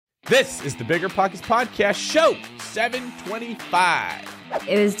This is the Bigger Pockets Podcast, show 725.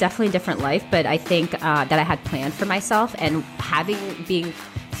 It was definitely a different life, but I think that I had planned for myself, and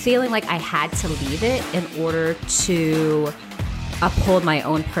feeling like I had to leave it in order to uphold my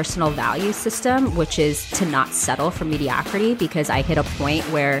own personal value system, which is to not settle for mediocrity, because I hit a point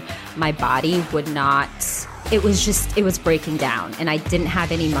where my body would not, it was breaking down, and I didn't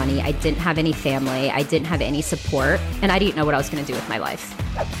have any money. I didn't have any family. I didn't have any support, and I didn't know what I was going to do with my life.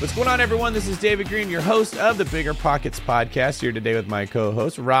 What's going on, everyone? This is David Green, your host of the Bigger Pockets Podcast, here today with my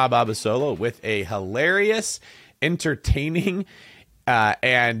co-host, Rob Abasolo, with a hilarious, entertaining,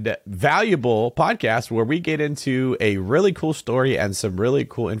 and valuable podcast where we get into a really cool story and some really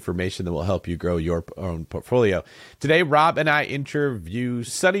cool information that will help you grow your own portfolio. Today, Rob and I interview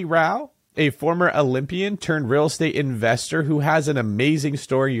Suni Rao, a former Olympian turned real estate investor who has an amazing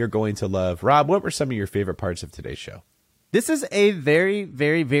story you're going to love. Rob, what were some of your favorite parts of today's show? This is a very,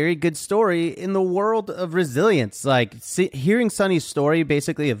 very, very good story in the world of resilience. Hearing Suni's story,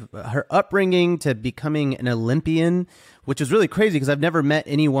 basically, of her upbringing to becoming an Olympian, which is really crazy because I've never met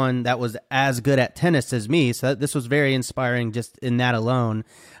anyone that was as good at tennis as me. So this was very inspiring just in that alone.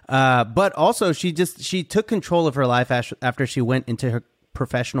 But also, she took control of her life after she went into her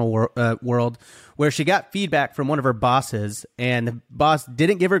professional world, where she got feedback from one of her bosses, and the boss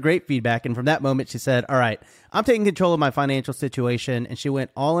didn't give her great feedback. And from that moment, she said, all right, I'm taking control of my financial situation. And she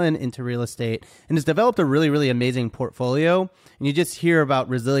went all into real estate and has developed a really, really amazing portfolio. And you just hear about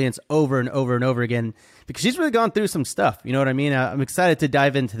resilience over and over and over again because she's really gone through some stuff. You know what I mean? I'm excited to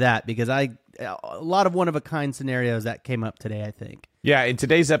dive into that because a lot of one-of-a-kind scenarios that came up today, I think. Yeah, in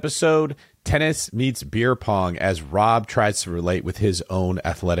today's episode, tennis meets beer pong as Rob tries to relate with his own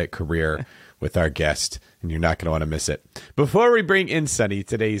athletic career with our guest, and you're not going to want to miss it. Before we bring in Suni,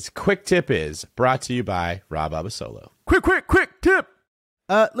 today's quick tip is brought to you by Rob Abasolo. Quick tip!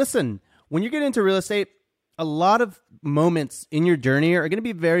 Listen, when you get into real estate, a lot of moments in your journey are going to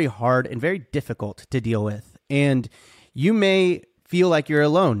be very hard and very difficult to deal with, and you may feel like you're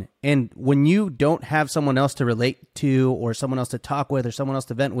alone. And when you don't have someone else to relate to or someone else to talk with or someone else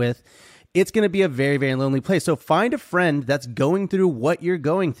to vent with, it's going to be a very, very lonely place. So find a friend that's going through what you're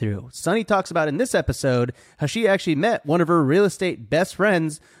going through. Suni talks about in this episode how she actually met one of her real estate best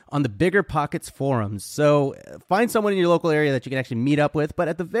friends on the Bigger Pockets forums. So find someone in your local area that you can actually meet up with. But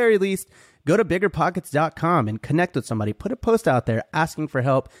at the very least, go to biggerpockets.com and connect with somebody. Put a post out there asking for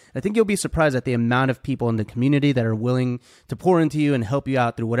help. I think you'll be surprised at the amount of people in the community that are willing to pour into you and help you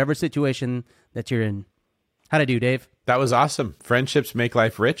out through whatever situation that you're in. How'd I do, Dave? That was awesome. Friendships make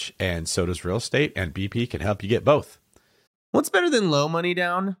life rich, and so does real estate, and BP can help you get both. What's better than low money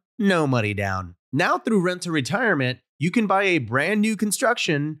down? No money down. Now through Rent to Retirement, you can buy a brand new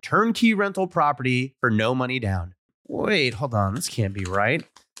construction turnkey rental property for no money down. Wait, hold on. This can't be right.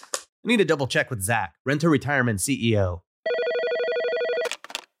 I need to double check with Zach, Rent to Retirement CEO.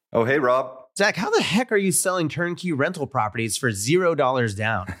 Oh, hey, Rob. Zach, how the heck are you selling turnkey rental properties for $0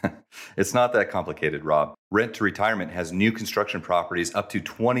 down? It's not that complicated, Rob. Rent to Retirement has new construction properties up to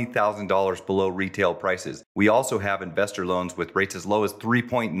 $20,000 below retail prices. We also have investor loans with rates as low as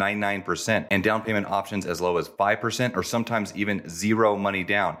 3.99% and down payment options as low as 5% or sometimes even zero money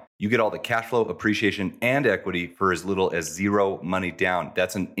down. You get all the cash flow, appreciation, and equity for as little as zero money down.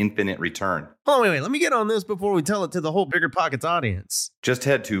 That's an infinite return. Oh, wait. Let me get on this before we tell it to the whole Bigger Pockets audience. Just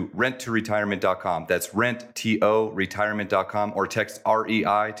head to renttoretirement.com. That's rent-to-retirement.com or text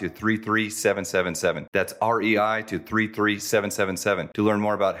REI to 33777. That's REI to 33777 to learn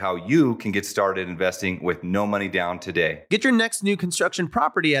more about how you can get started investing with no money down today. Get your next new construction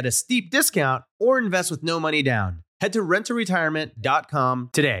property at a steep discount or invest with no money down. Head to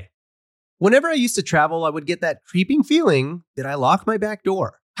renttoretirement.com today. Whenever I used to travel, I would get that creeping feeling that I locked my back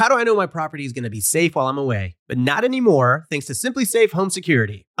door. How do I know my property is going to be safe while I'm away? But not anymore, thanks to Simply Safe Home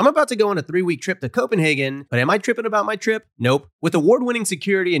Security. I'm about to go on a 3-week trip to Copenhagen, but am I tripping about my trip? Nope. With award-winning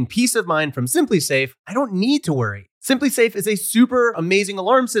security and peace of mind from Simply Safe, I don't need to worry. Simply Safe is a super amazing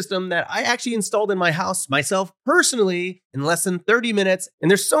alarm system that I actually installed in my house myself personally in less than 30 minutes. And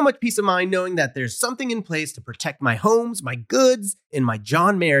there's so much peace of mind knowing that there's something in place to protect my homes, my goods, and my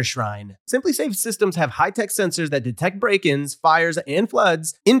John Mayer shrine. Simply Safe systems have high-tech sensors that detect break-ins, fires, and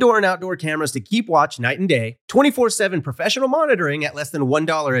floods, indoor and outdoor cameras to keep watch night and day, 24/7 professional monitoring at less than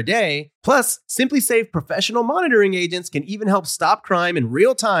 $1 a day. Plus, Simply Safe professional monitoring agents can even help stop crime in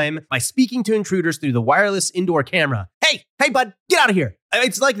real time by speaking to intruders through the wireless indoor camera. Hey, bud, get out of here.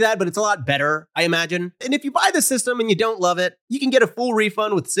 It's like that, but it's a lot better, I imagine. And if you buy the system and you don't love it, you can get a full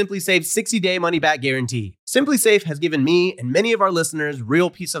refund with Simply Safe's 60-day money-back guarantee. Simply Safe has given me and many of our listeners real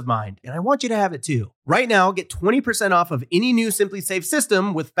peace of mind, and I want you to have it too. Right now, get 20% off of any new Simply Safe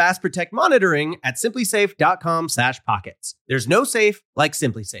system with Fast Protect monitoring at simplysafe.com/pockets. There's no safe like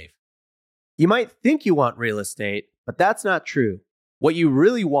Simply Safe. You might think you want real estate, but that's not true. What you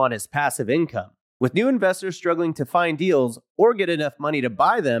really want is passive income. With new investors struggling to find deals or get enough money to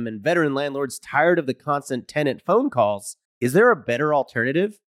buy them and veteran landlords tired of the constant tenant phone calls, is there a better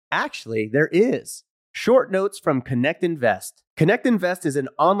alternative? Actually, there is. Short notes from Connect Invest. Connect Invest is an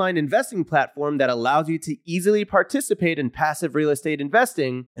online investing platform that allows you to easily participate in passive real estate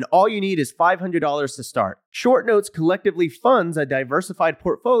investing, and all you need is $500 to start. Short Notes collectively funds a diversified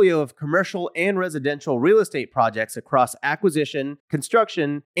portfolio of commercial and residential real estate projects across acquisition,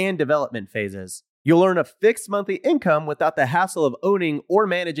 construction, and development phases. You'll earn a fixed monthly income without the hassle of owning or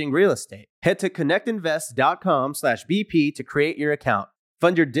managing real estate. Head to connectinvest.com/BP to create your account.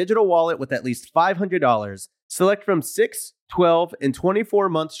 Fund your digital wallet with at least $500. Select from 6, 12, and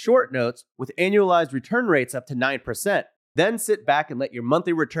 24-month short notes with annualized return rates up to 9%. Then sit back and let your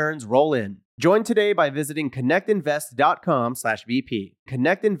monthly returns roll in. Join today by visiting connectinvest.com/BP.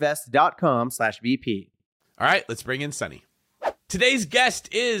 Connectinvest.com/BP. All right, let's bring in Suni. Today's guest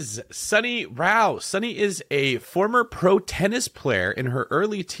is Suni Rao. Suni is a former pro tennis player in her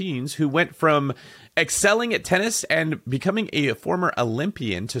early teens who went from excelling at tennis and becoming a former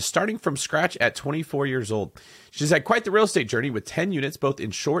Olympian to starting from scratch at 24 years old. She's had quite the real estate journey with 10 units, both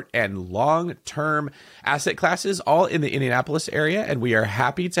in short and long-term asset classes, all in the Indianapolis area. And we are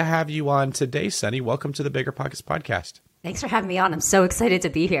happy to have you on today, Suni. Welcome to the Bigger Pockets podcast. Thanks for having me on. I'm so excited to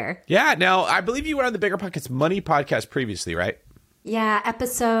be here. Yeah. Now, I believe you were on the Bigger Pockets Money podcast previously, right? Yeah,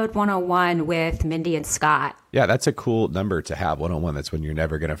 episode 101 with Mindy and Scott. Yeah, that's a cool number to have, 101. That's when you're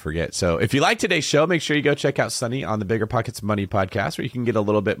never going to forget. So if you like today's show, make sure you go check out Suni on the Bigger Pockets Money podcast, where you can get a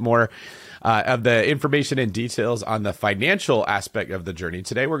little bit more of the information and details on the financial aspect of the journey.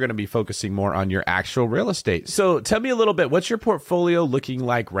 Today, we're going to be focusing more on your actual real estate. So tell me a little bit, what's your portfolio looking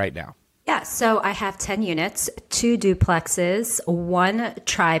like right now? Yeah, so I have 10 units, 2 duplexes, 1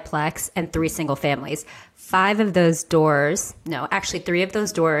 triplex, and 3 single families. 3 of those doors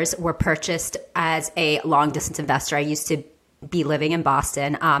were purchased as a long distance investor. I used to be living in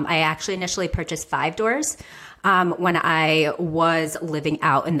Boston. I actually initially purchased 5 doors when I was living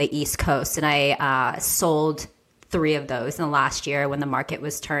out in the East Coast, and I sold 3 of those in the last year when the market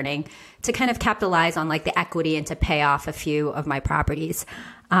was turning to kind of capitalize on like the equity and to pay off a few of my properties.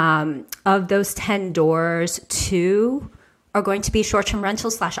 Of those 10 doors, 2 are going to be short-term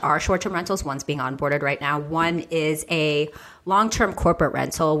rentals / are short-term rentals. One's being onboarded right now. One is a long-term corporate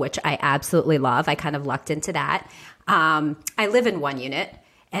rental, which I absolutely love. I kind of lucked into that. I live in 1 unit,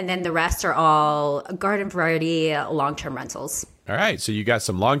 and then the rest are all garden variety long-term rentals. All right. So you got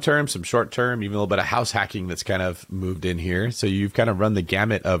some long-term, some short-term, even a little bit of house hacking that's kind of moved in here. So you've kind of run the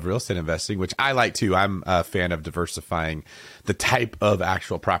gamut of real estate investing, which I like too. I'm a fan of diversifying the type of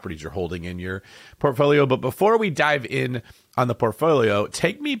actual properties you're holding in your portfolio. But before we dive in on the portfolio,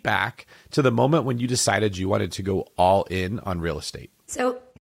 take me back to the moment when you decided you wanted to go all in on real estate. So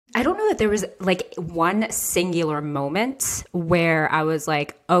I don't know that there was like one singular moment where I was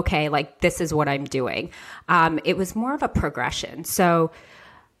like, okay, like this is what I'm doing. It was more of a progression. So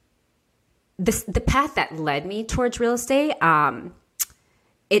the path that led me towards real estate,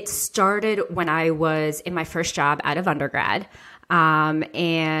 it started when I was in my first job out of undergrad.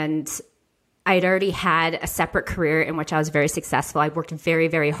 And I'd already had a separate career in which I was very successful. I worked very,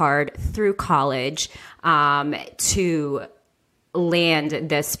 very hard through college to land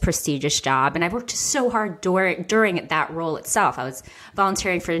this prestigious job. And I worked so hard during that role itself. I was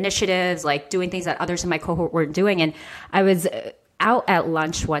volunteering for initiatives, like doing things that others in my cohort weren't doing. And I was out at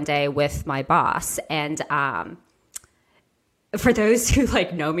lunch one day with my boss. And for those who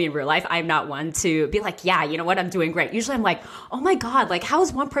like know me in real life, I'm not one to be like, yeah, you know what, I'm doing great. Usually I'm like, oh my God, like how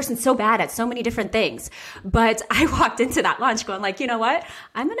is one person so bad at so many different things? But I walked into that lunch going like, you know what,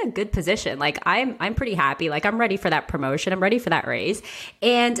 I'm in a good position. Like I'm pretty happy. Like I'm ready for that promotion. I'm ready for that raise.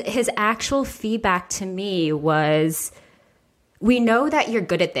 And his actual feedback to me was, we know that you're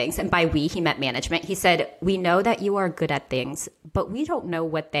good at things. And by we, he meant management. He said, we know that you are good at things, but we don't know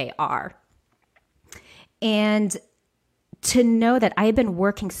what they are. And to know that I had been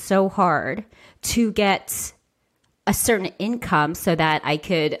working so hard to get a certain income so that I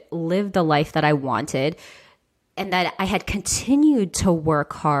could live the life that I wanted, and that I had continued to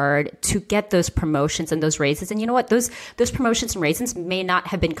work hard to get those promotions and those raises. And you know what? Those promotions and raises may not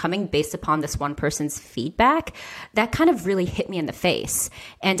have been coming based upon this one person's feedback. That kind of really hit me in the face.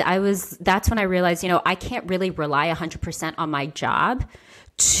 And that's when I realized, you know, I can't really rely 100% on my job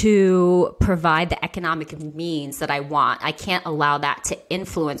to provide the economic means that I want. I can't allow that to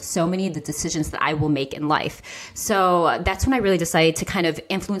influence so many of the decisions that I will make in life. So that's when I really decided to kind of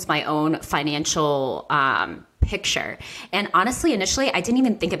influence my own financial picture. And honestly, initially, I didn't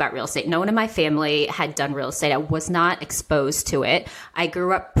even think about real estate. No one in my family had done real estate. I was not exposed to it. I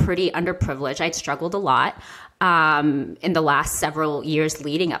grew up pretty underprivileged. I'd struggled a lot. In the last several years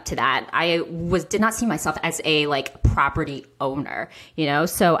leading up to that, I did not see myself as a like property owner, you know?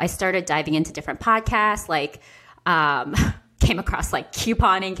 So I started diving into different podcasts, like, came across like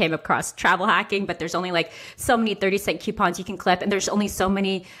couponing, came across travel hacking, but there's only like so many 30-cent coupons you can clip. And there's only so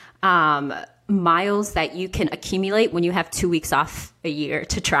many, miles that you can accumulate when you have 2 weeks off a year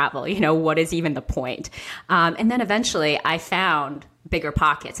to travel. You know, what is even the point? And then eventually I found Bigger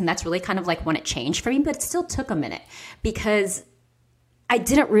Pockets. And that's really kind of like when it changed for me, but it still took a minute because I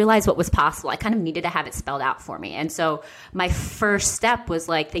didn't realize what was possible. I kind of needed to have it spelled out for me. And so my first step was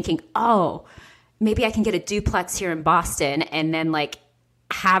like thinking, oh, maybe I can get a duplex here in Boston and then like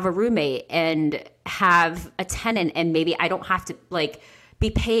have a roommate and have a tenant. And maybe I don't have to like be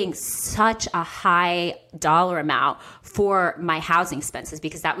paying such a high dollar amount for my housing expenses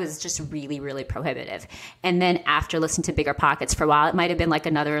because that was just really, really prohibitive. And then after listening to Bigger Pockets for a while, it might have been like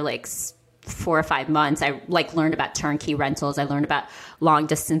another like 4 or 5 months, I like learned about turnkey rentals. I learned about long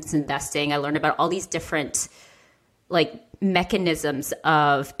distance investing. I learned about all these different like mechanisms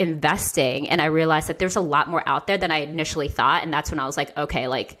of investing. And I realized that there's a lot more out there than I initially thought. And that's when I was like, okay,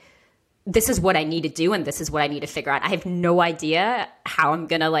 like, this is what I need to do and this is what I need to figure out. I have no idea how I'm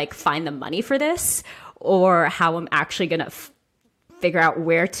going to like find the money for this or how I'm actually going to figure out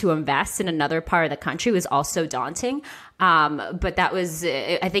where to invest in another part of the country. It was also daunting. But that was,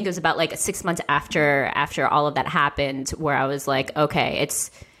 I think it was about like 6 months after all of that happened where I was like, okay,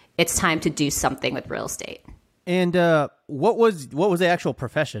 it's time to do something with real estate. And what was the actual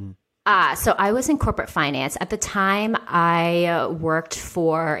profession? So I was in corporate finance. At the time, I worked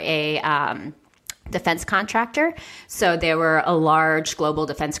for a defense contractor. So they were a large global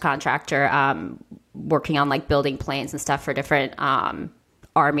defense contractor working on like building planes and stuff for different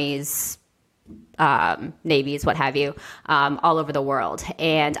armies, navies, what have you, all over the world.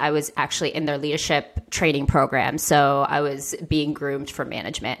 And I was actually in their leadership training program. So I was being groomed for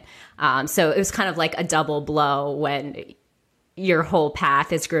management. So it was kind of like a double blow when your whole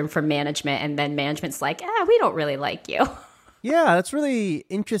path is groomed for management and then management's like, we don't really like you. Yeah, that's really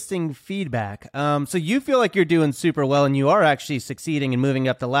interesting feedback. So you feel like you're doing super well and you are actually succeeding and moving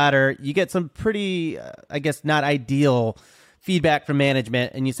up the ladder. You get some pretty, I guess, not ideal feedback from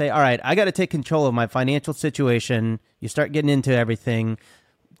management and you say, all right, I got to take control of my financial situation. You start getting into everything.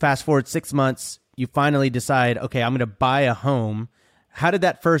 Fast forward 6 months, you finally decide, okay, I'm going to buy a home. How did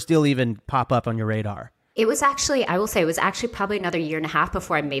that first deal even pop up on your radar? It was actually, I will say, it was actually probably another year and a half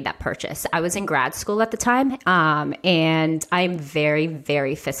before I made that purchase. I was in grad school at the time, and I'm very,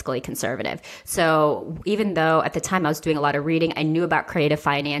 very fiscally conservative. So even though at the time I was doing a lot of reading, I knew about creative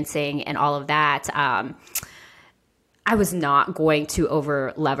financing and all of that, I was not going to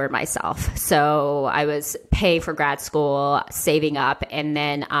over lever myself. So I was paying for grad school, saving up, and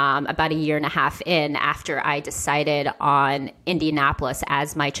then about a year and a half in, after I decided on Indianapolis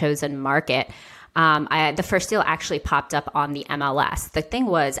as my chosen market, the first deal actually popped up on the MLS. The thing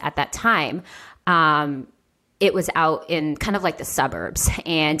was, at that time, it was out in kind of like the suburbs.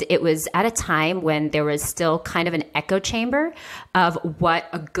 And it was at a time when there was still kind of an echo chamber of what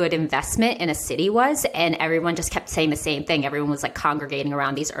a good investment in a city was. And everyone just kept saying the same thing. Everyone was like congregating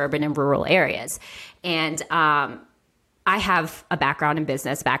around these urban and rural areas. And I have a background in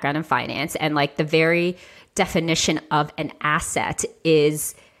business, background in finance. And like the very definition of an asset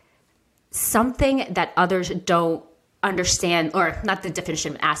is something that others don't understand, or not the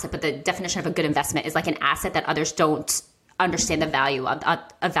definition of an asset, but the definition of a good investment is like an asset that others don't understand the value of,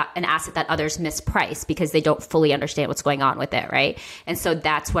 an asset that others misprice because they don't fully understand what's going on with it, right? And so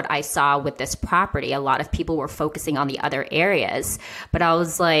that's what I saw with this property. A lot of people were focusing on the other areas, but I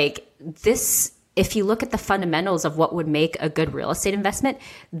was like, this, if you look at the fundamentals of what would make a good real estate investment,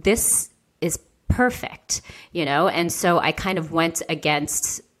 this is perfect, you know? And so I kind of went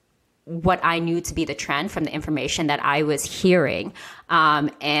against what I knew to be the trend from the information that I was hearing,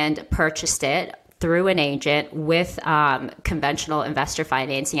 and purchased it through an agent with conventional investor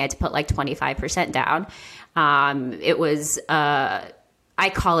financing. I had to put like 25% down. It was, I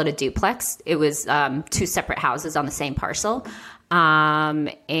call it a duplex. It was 2 separate houses on the same parcel.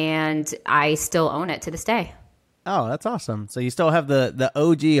 And I still own it to this day. Oh, that's awesome. So you still have the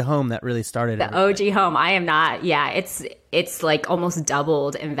OG home that really started The everything. OG home. I am not. Yeah, it's like almost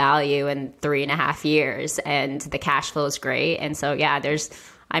doubled in value in 3.5 years, and the cash flow is great. And so yeah,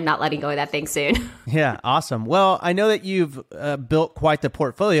 I'm not letting go of that thing soon. Yeah, awesome. Well, I know that you've built quite the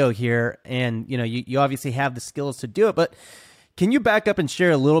portfolio here, and you obviously have the skills to do it. But can you back up and share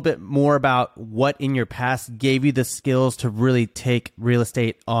a little bit more about what in your past gave you the skills to really take real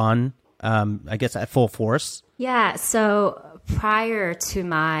estate on, I guess, at full force? Yeah. So prior to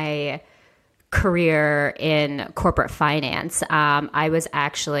my career in corporate finance, I was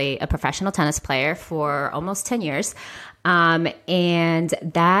actually a professional tennis player for almost 10 years. And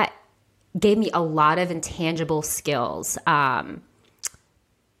that gave me a lot of intangible skills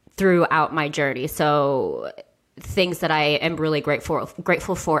throughout my journey. So things that I am really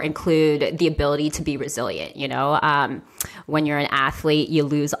grateful for include the ability to be resilient. When you're an athlete, you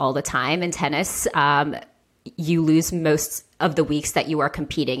lose all the time. In tennis, you lose most of the weeks that you are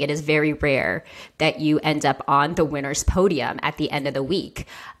competing. It is very rare that you end up on the winner's podium at the end of the week.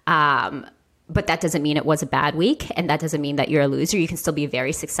 But that doesn't mean it was a bad week, and that doesn't mean that you're a loser. You can still be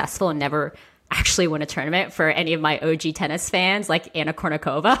very successful and never actually win a tournament. For any of my OG tennis fans, like Anna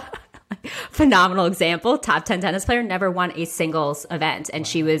Kournikova, phenomenal example, top 10 tennis player, never won a singles event, and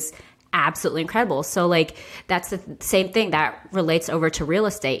she was absolutely incredible. So like that's the same thing that relates over to real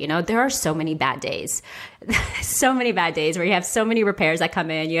estate. There are so many bad days, so many bad days where you have so many repairs that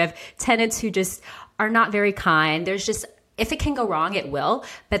come in. You have tenants who just are not very kind. If it can go wrong, it will.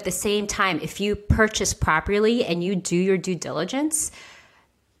 But at the same time, if you purchase properly and you do your due diligence,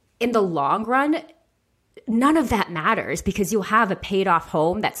 in the long run, none of that matters, because you'll have a paid off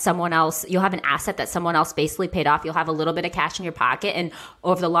home that you'll have an asset that someone else basically paid off. You'll have a little bit of cash in your pocket, and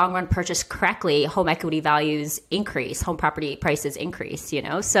over the long run, purchased correctly, home equity values increase, home property prices increase,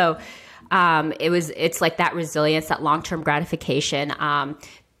 So it's like that resilience, that long-term gratification,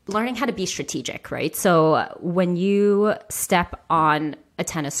 learning how to be strategic, right? So when you step on a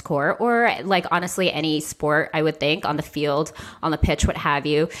tennis court, or like honestly any sport, I would think, on the field, on the pitch, what have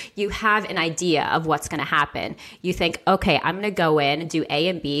you, you have an idea of what's going to happen. You think, okay, I'm going to go in and do A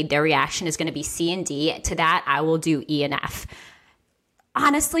and B. Their reaction is going to be C and D. To that, I will do E and F.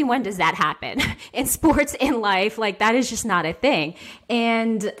 Honestly, when does that happen? In sports, in life, like that is just not a thing.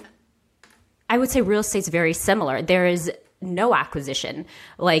 And I would say real estate's very similar. There is no acquisition,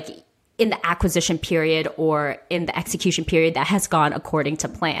 like in the acquisition period or in the execution period, that has gone according to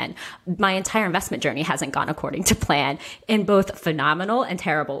plan. My entire investment journey hasn't gone according to plan, in both phenomenal and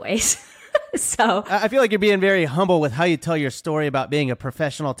terrible ways. So I feel like you're being very humble with how you tell your story about being a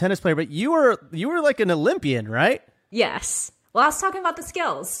professional tennis player, but you were like an Olympian, right? Yes. Well, I was talking about the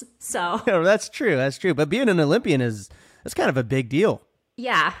skills. So Yeah, that's true. That's true. But being an Olympian that's kind of a big deal.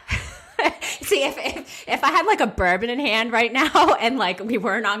 yeah. See, if I had like a bourbon in hand right now and like we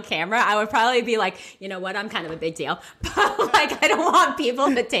weren't on camera, I would probably be like, you know what, I'm kind of a big deal. But like, I don't want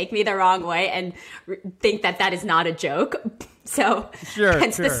people to take me the wrong way and think that that is not a joke. So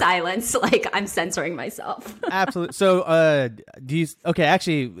hence the silence, like I'm censoring myself. Absolutely. So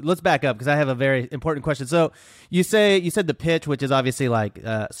actually, let's back up because I have a very important question. So you said the pitch, which is obviously like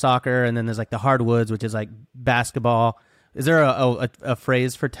soccer, and then there's like the hardwoods, which is like basketball. Is there a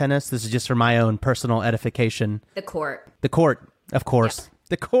phrase for tennis? This is just for my own personal edification. The court. The court, of course. Yep.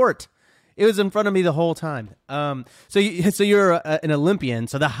 The court. It was in front of me the whole time. So you're an Olympian,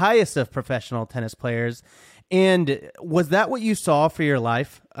 so the highest of professional tennis players. And was that what you saw for your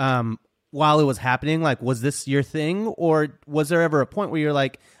life while it was happening? Like, was this your thing, or was there ever a point where you're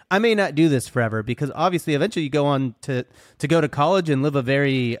like, I may not do this forever? Because obviously, eventually, you go on to go to college and live a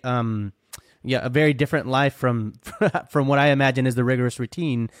very different life from what I imagine is the rigorous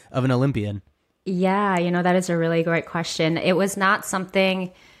routine of an Olympian. Yeah, that is a really great question. It was not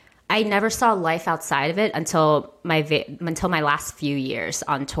something, I never saw life outside of it until my last few years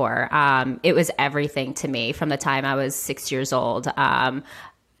on tour. It was everything to me from the time I was 6 years old.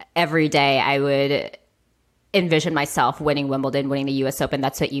 Every day I would envision myself winning Wimbledon, winning the US Open.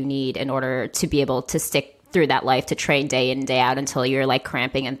 That's what you need in order to be able to stick through that life, to train day in and day out until you're like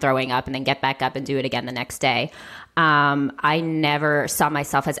cramping and throwing up and then get back up and do it again the next day. I never saw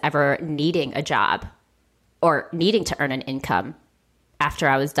myself as ever needing a job or needing to earn an income after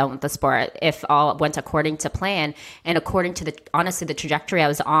I was done with the sport. If all went according to plan and according to the trajectory I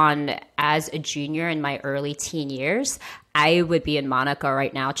was on as a junior in my early teen years, I would be in Monaco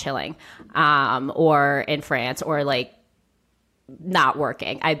right now chilling, or in France, or like not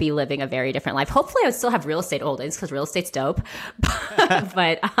working. I'd be living a very different life. Hopefully I would still have real estate holdings because real estate's dope.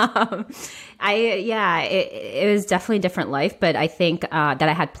 But it was definitely a different life. But I think that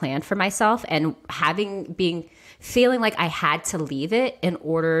I had planned for myself, and feeling like I had to leave it in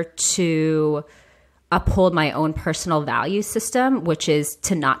order to uphold my own personal value system, which is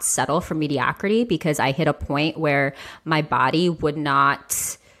to not settle for mediocrity, because I hit a point where my body would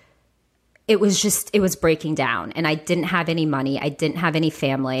not. It was breaking down, and I didn't have any money. I didn't have any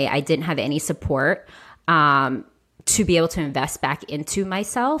family. I didn't have any support to be able to invest back into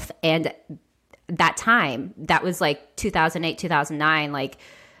myself. And that time, that was like 2008, 2009, like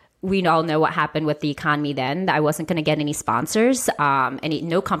we all know what happened with the economy then. I wasn't going to get any sponsors.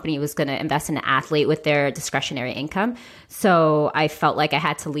 No company was going to invest in an athlete with their discretionary income. So I felt like I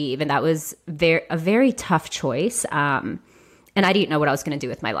had to leave, and that was a very tough choice. And I didn't know what I was going to do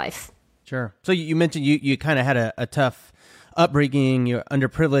with my life. Sure. So you mentioned you kind of had a tough upbringing, you're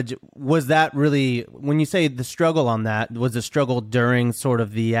underprivileged. Was that really, when you say the struggle on that, was the struggle during sort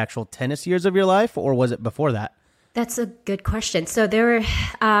of the actual tennis years of your life, or was it before that? That's a good question. So there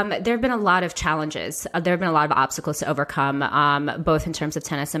have been a lot of challenges. There have been a lot of obstacles to overcome, both in terms of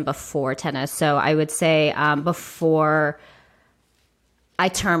tennis and before tennis. So I would say before I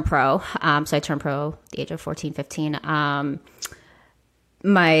turned pro, so I turned pro at the age of 14, 15,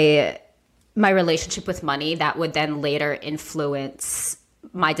 my relationship with money, that would then later influence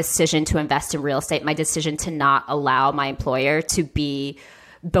my decision to invest in real estate, my decision to not allow my employer to be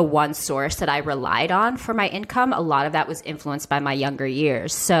the one source that I relied on for my income. A lot of that was influenced by my younger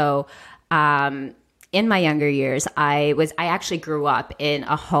years. So in my younger years, I actually grew up in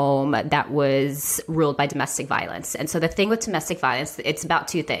a home that was ruled by domestic violence. And so the thing with domestic violence, it's about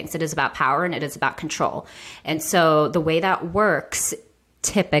two things. It is about power and it is about control. And so the way that works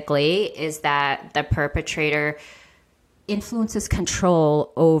typically is that the perpetrator influences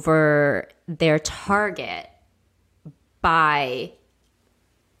control over their target by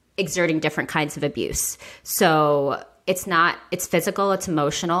exerting different kinds of abuse. So it's physical, it's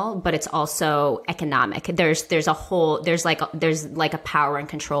emotional, but it's also economic. There's like a power and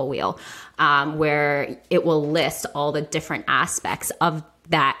control wheel, where it will list all the different aspects of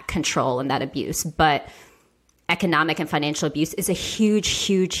that control and that abuse. But economic and financial abuse is a huge,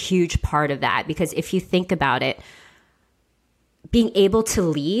 huge, huge part of that, because if you think about it, being able to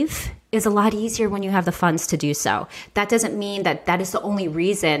leave is a lot easier when you have the funds to do so. That doesn't mean that is the only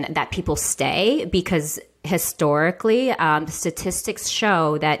reason that people stay, because historically, statistics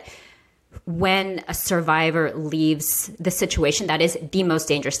show that when a survivor leaves the situation, that is the most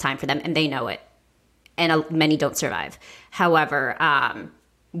dangerous time for them, and they know it. And many don't survive. However,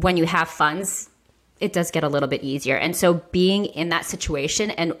 when you have funds, it does get a little bit easier. And so being in that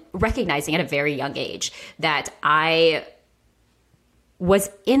situation and recognizing at a very young age that I was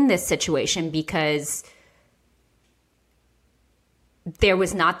in this situation because there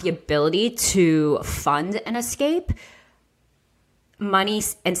was not the ability to fund an escape, money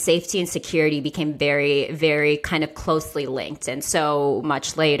and safety and security became very, very kind of closely linked. And so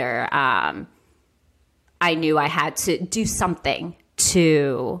much later, I knew I had to do something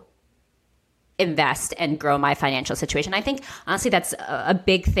to invest and grow my financial situation. I think, honestly, that's a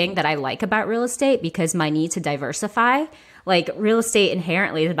big thing that I like about real estate, because my need to diversify. Like, real estate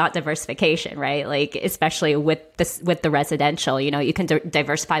inherently is about diversification, right? Like, especially with the residential, you can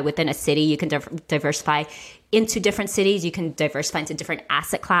diversify within a city, you can diversify into different cities, you can diversify into different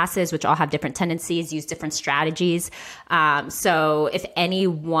asset classes, which all have different tendencies, use different strategies. So if any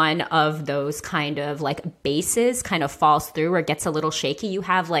one of those kind of like bases kind of falls through or gets a little shaky, you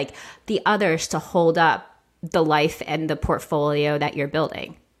have like the others to hold up the life and the portfolio that you're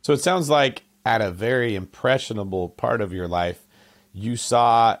building. So it sounds like at a very impressionable part of your life, you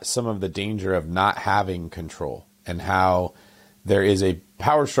saw some of the danger of not having control and how there is a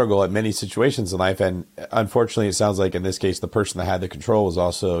power struggle at many situations in life. And unfortunately, it sounds like in this case, the person that had the control was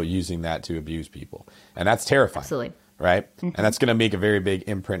also using that to abuse people. And that's terrifying. Absolutely. Right? Mm-hmm. And that's going to make a very big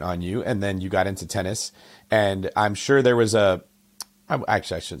imprint on you. And then you got into tennis. And I'm sure there was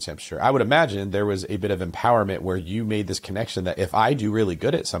actually, I shouldn't say I'm sure. I would imagine there was a bit of empowerment where you made this connection that if I do really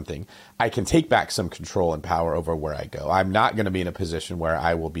good at something, I can take back some control and power over where I go. I'm not going to be in a position where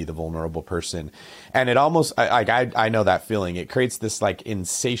I will be the vulnerable person. And it almost, I know that feeling. It creates this like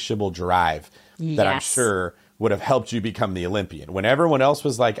insatiable drive that I'm sure would have helped you become the Olympian. When everyone else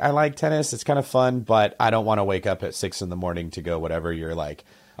was like, I like tennis, it's kind of fun, but I don't want to wake up at 6 a.m. to go whatever. You're like,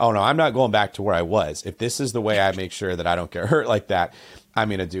 oh no, I'm not going back to where I was. If this is the way I make sure that I don't get hurt like that, I'm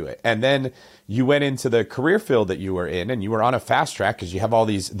going to do it. And then you went into the career field that you were in, and you were on a fast track because you have all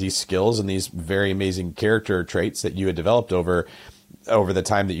these skills and these very amazing character traits that you had developed over the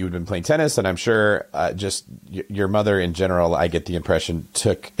time that you had been playing tennis. And I'm sure just your mother in general, I get the impression,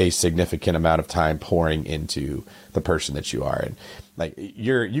 took a significant amount of time pouring into the person that you are. And like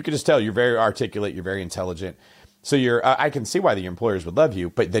you can just tell you're very articulate, you're very intelligent. So I can see why the employers would love you,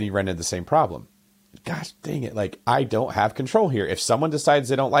 but then you run into the same problem. Gosh dang it. Like, I don't have control here. If someone decides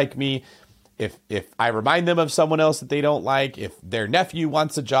they don't like me, if I remind them of someone else that they don't like, if their nephew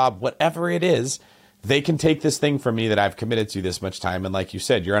wants a job, whatever it is, they can take this thing from me that I've committed to this much time. And like you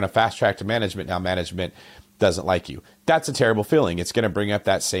said, you're on a fast track to management. Now management doesn't like you. That's a terrible feeling. It's going to bring up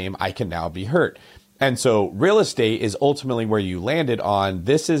that same, I can now be hurt. And so real estate is ultimately where you landed on,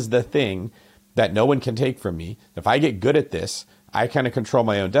 this is the thing that no one can take from me. If I get good at this, I kind of control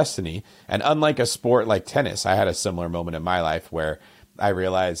my own destiny. And unlike a sport like tennis, I had a similar moment in my life where I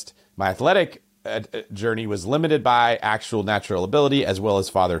realized my athletic journey was limited by actual natural ability as well as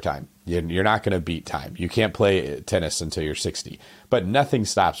father time. You're not going to beat time. You can't play tennis until you're 60, but nothing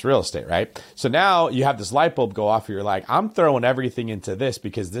stops real estate, right? So now you have this light bulb go off. You're like, I'm throwing everything into this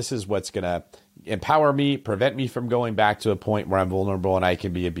because this is what's going to empower me, prevent me from going back to a point where I'm vulnerable and I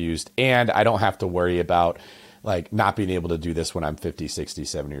can be abused. And I don't have to worry about like not being able to do this when I'm 50, 60,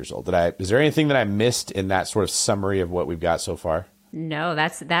 70 years old. Is there anything that I missed in that sort of summary of what we've got so far? No,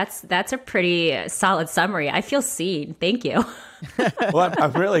 that's a pretty solid summary. I feel seen. Thank you. Well,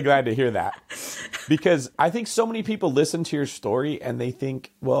 I'm really glad to hear that, because I think so many people listen to your story and they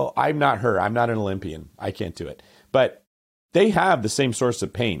think, well, I'm not her. I'm not an Olympian. I can't do it. But they have the same source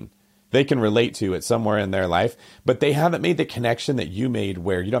of pain they can relate to it somewhere in their life, but they haven't made the connection that you made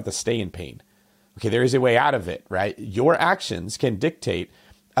where you don't have to stay in pain. Okay, there is a way out of it, right? Your actions can dictate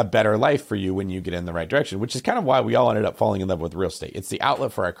a better life for you when you get in the right direction, which is kind of why we all ended up falling in love with real estate. It's the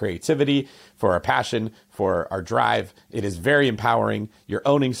outlet for our creativity, for our passion, for our drive. It is very empowering. You're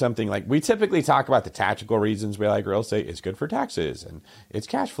owning something. Like, we typically talk about the tactical reasons we like real estate. It's good for taxes and it's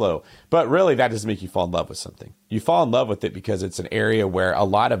cash flow. But really, that doesn't make you fall in love with something. You fall in love with it because it's an area where a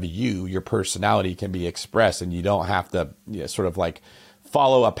lot of your personality can be expressed, and you don't have to sort of like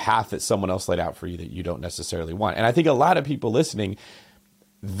follow a path that someone else laid out for you that you don't necessarily want. And I think a lot of people listening,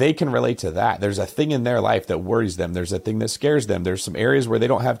 they can relate to that. There's a thing in their life that worries them. There's a thing that scares them. There's some areas where they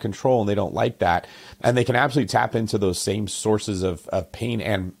don't have control and they don't like that. And they can absolutely tap into those same sources of pain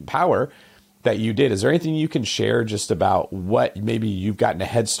and power that you did. Is there anything you can share just about what maybe you've gotten a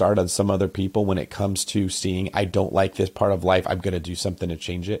head start on some other people when it comes to seeing, I don't like this part of life, I'm going to do something to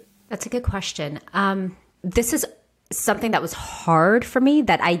change it? That's a good question. This is something that was hard for me,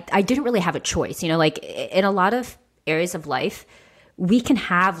 that I didn't really have a choice. Like in a lot of areas of life, we can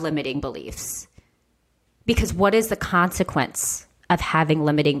have limiting beliefs, because what is the consequence of having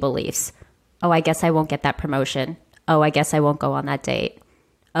limiting beliefs? Oh, I guess I won't get that promotion. Oh, I guess I won't go on that date.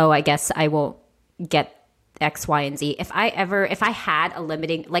 Oh, I guess I won't get X, Y, and Z. If I had a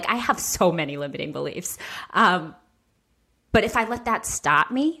limiting, like I have so many limiting beliefs. But if I let that stop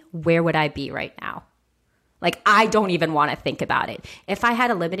me, where would I be right now? Like, I don't even want to think about it. If I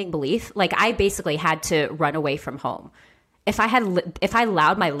had a limiting belief, like I basically had to run away from home. If I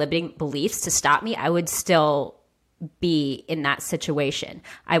allowed my limiting beliefs to stop me, I would still be in that situation.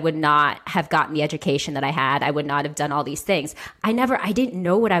 I would not have gotten the education that I had. I would not have done all these things. I didn't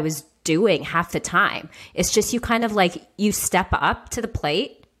know what I was doing half the time. It's just you kind of like, you step up to the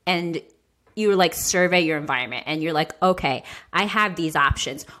plate and you like survey your environment and you're like, okay, I have these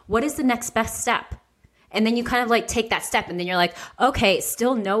options. What is the next best step? And then you kind of like take that step and then you're like, okay,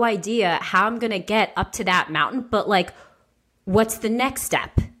 still no idea how I'm going to get up to that mountain, but like, what's the next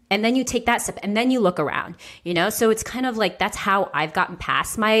step? And then you take that step and then you look around, So it's kind of like, that's how I've gotten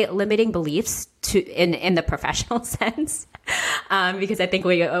past my limiting beliefs in the professional sense. Because I think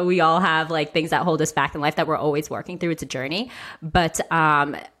we all have like things that hold us back in life that we're always working through. It's a journey. But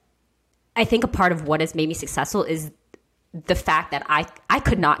I think a part of what has made me successful is the fact that I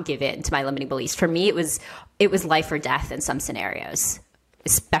could not give in to my limiting beliefs. For me, it was life or death in some scenarios,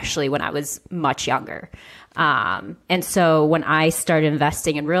 especially when I was much younger. And so when I started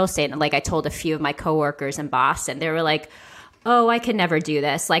investing in real estate, and like I told a few of my coworkers in Boston, they were like, oh, I could never do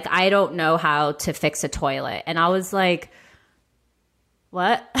this. Like, I don't know how to fix a toilet. And I was like,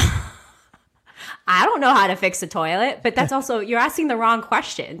 what? I don't know how to fix a toilet, but that's also, you're asking the wrong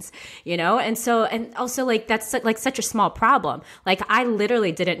questions, And also like, that's like such a small problem. Like, I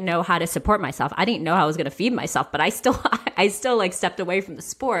literally didn't know how to support myself. I didn't know how I was going to feed myself, but I still like stepped away from the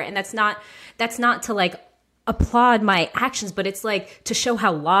sport. And that's not to like applaud my actions, but it's like to show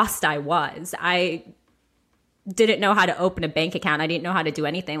how lost I was. I didn't know how to open a bank account. I didn't know how to do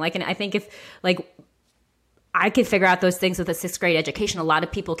anything. Like, and I think if like I could figure out those things with a 6th grade education, a lot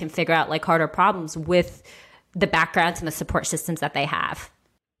of people can figure out like harder problems with the backgrounds and the support systems that they have.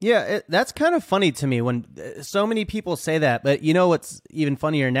 Yeah, that's kind of funny to me when so many people say that. But you know what's even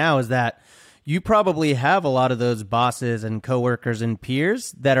funnier now is that you probably have a lot of those bosses and coworkers and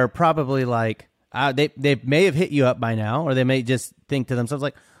peers that are probably like, they may have hit you up by now, or they may just think to themselves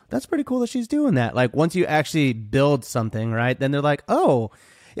like, that's pretty cool that she's doing that. Like once you actually build something, right, then they're like, oh,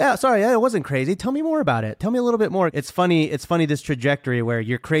 yeah, sorry, yeah, it wasn't crazy. Tell me more about it. Tell me a little bit more. It's funny this trajectory where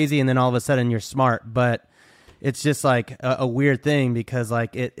you're crazy and then all of a sudden you're smart, but it's just like a weird thing because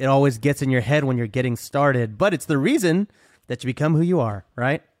like it always gets in your head when you're getting started, but it's the reason that you become who you are,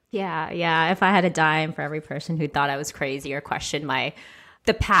 right? Yeah. If I had a dime for every person who thought I was crazy or questioned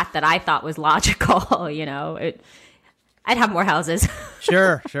the path that I thought was logical, I'd have more houses.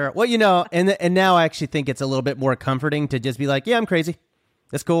 Sure. Well, and now I actually think it's a little bit more comforting to just be like, yeah, I'm crazy.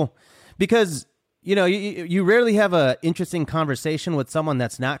 That's cool. Because, you rarely have a interesting conversation with someone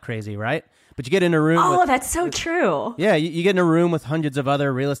that's not crazy, right? But you get in a room. Oh, that's so true. Yeah, you get in a room with hundreds of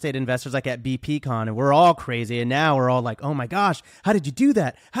other real estate investors like at BPCon, and we're all crazy. And now we're all like, oh my gosh, how did you do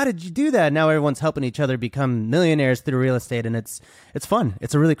that? How did you do that? And now everyone's helping each other become millionaires through real estate, and it's fun.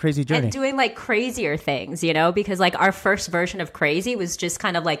 It's a really crazy journey. And doing like crazier things, because like our first version of crazy was just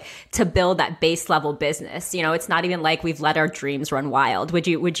kind of like to build that base level business. It's not even like we've let our dreams run wild. Would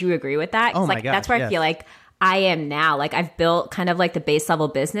you agree with that? Oh my like gosh, that's where yes. I feel like I am now. Like I've built kind of like the base level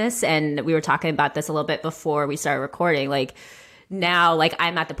business, and we were talking about this a little bit before we started recording. Like now, like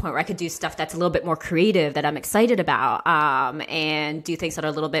I'm at the point where I could do stuff that's a little bit more creative that I'm excited about, and do things that are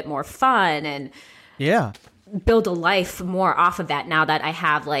a little bit more fun, and build a life more off of that now that I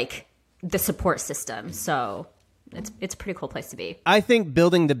have like the support system. So it's a pretty cool place to be. I think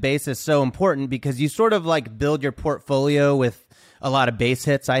building the base is so important because you sort of like build your portfolio with a lot of base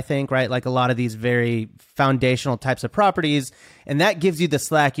hits, I think, right? Like a lot of these very foundational types of properties. And that gives you the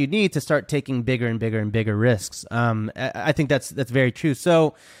slack you need to start taking bigger and bigger and bigger risks. I think that's very true.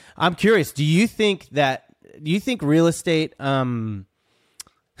 So I'm curious, do you think real estate, how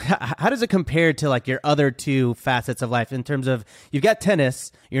does it compare to like your other two facets of life in terms of you've got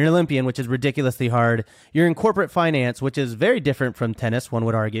tennis, you're an Olympian, which is ridiculously hard. You're in corporate finance, which is very different from tennis, one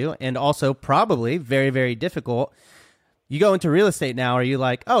would argue, and also probably very, very difficult. You go into real estate now, are you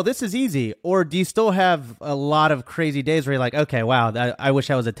like, oh, this is easy? Or do you still have a lot of crazy days where you're like, okay, wow, I wish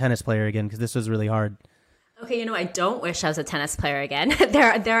I was a tennis player again because this was really hard? Okay, I don't wish I was a tennis player again. There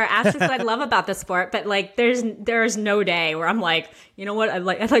are aspects that I love about the sport, but like there's no day where I'm like, you know what,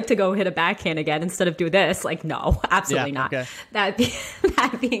 I'd like to go hit a backhand again instead of do this. Like, no, absolutely not. Okay.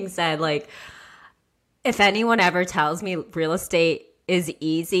 That being said, like if anyone ever tells me real estate is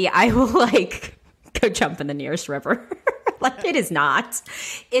easy, I will like go jump in the nearest river. Like it is not.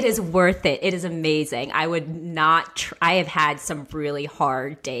 It is worth it. It is amazing. I would not. I have had some really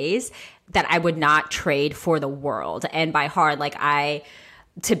hard days that I would not trade for the world. And by hard, like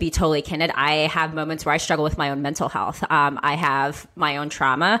to be totally candid, I have moments where I struggle with my own mental health. I have my own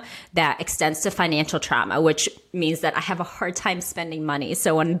trauma that extends to financial trauma, which means that I have a hard time spending money.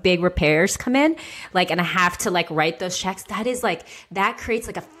 So when big repairs come in, like, and I have to like write those checks, that creates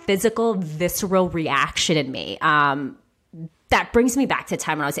like a physical, visceral reaction in me. That brings me back to a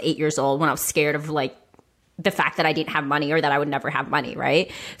time when I was 8 years old, when I was scared of like the fact that I didn't have money or that I would never have money,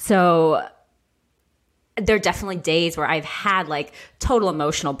 right? So there are definitely days where I've had like total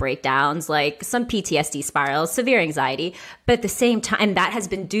emotional breakdowns, like some PTSD spirals, severe anxiety, but at the same time, that has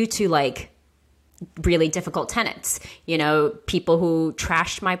been due to like really difficult tenants, people who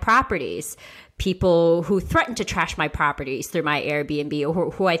trashed my properties, people who threaten to trash my properties through my Airbnb,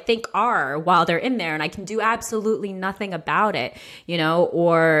 or who I think are while they're in there and I can do absolutely nothing about it,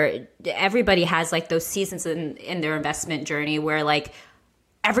 or everybody has like those seasons in their investment journey where like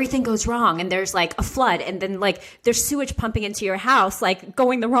everything goes wrong and there's like a flood and then like there's sewage pumping into your house, like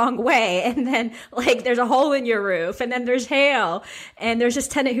going the wrong way. And then like there's a hole in your roof and then there's hail and there's this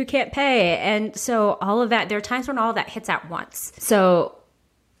tenant who can't pay. And so all of that, there are times when all of that hits at once. So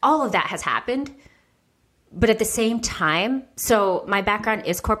all of that has happened. But at the same time, so my background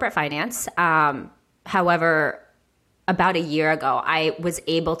is corporate finance. However, about a year ago, I was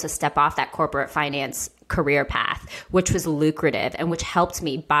able to step off that corporate finance career path, which was lucrative and which helped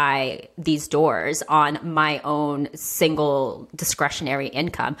me buy these doors on my own single discretionary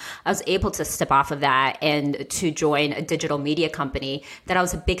income. I was able to step off of that and to join a digital media company that I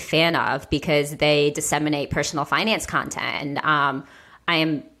was a big fan of because they disseminate personal finance content. And I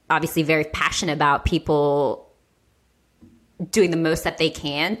am obviously very passionate about people doing the most that they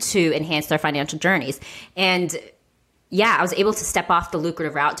can to enhance their financial journeys. And yeah, I was able to step off the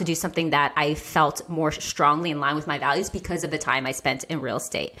lucrative route to do something that I felt more strongly in line with my values because of the time I spent in real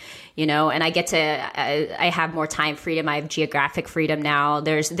estate, and I have more time freedom. I have geographic freedom now.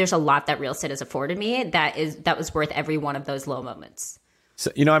 There's a lot that real estate has afforded me that was worth every one of those low moments.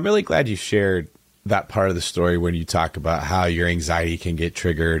 So, I'm really glad you shared that part of the story when you talk about how your anxiety can get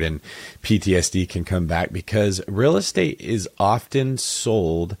triggered and PTSD can come back, because real estate is often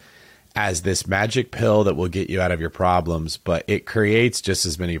sold as this magic pill that will get you out of your problems, but it creates just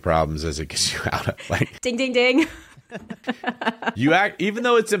as many problems as it gets you out of. Like, ding, ding, ding. Even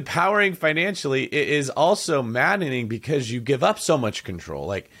though it's empowering financially, it is also maddening because you give up so much control.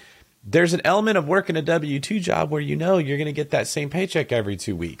 Like, there's an element of working a W-2 job where you're going to get that same paycheck every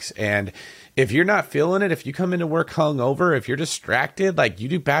 2 weeks. And if you're not feeling it, if you come into work hungover, if you're distracted, like you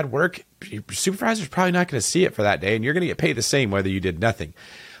do bad work, your supervisor's probably not going to see it for that day, and you're going to get paid the same whether you did nothing.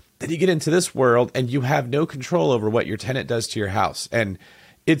 Then you get into this world and you have no control over what your tenant does to your house. And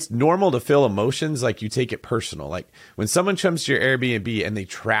it's normal to feel emotions like you take it personal. Like when someone comes to your Airbnb and they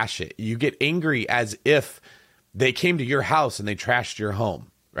trash it, you get angry as if they came to your house and they trashed your home,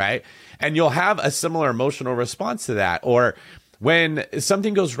 right? And you'll have a similar emotional response to that. Or when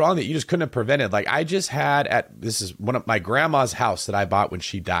something goes wrong that you just couldn't have prevented. Like I just had this is one of my grandma's house that I bought when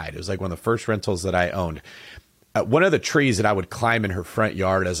she died. It was like one of the first rentals that I owned. One of the trees that I would climb in her front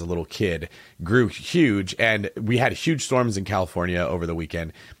yard as a little kid grew huge, and we had huge storms in California over the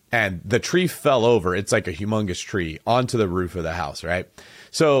weekend, and the tree fell over. It's like a humongous tree onto the roof of the house, right?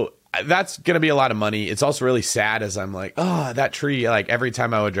 So that's going to be a lot of money. It's also really sad as I'm like, oh, that tree, like every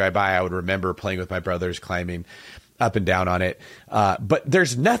time I would drive by, I would remember playing with my brothers, climbing up and down on it. But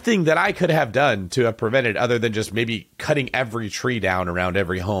there's nothing that I could have done to have prevented other than just maybe cutting every tree down around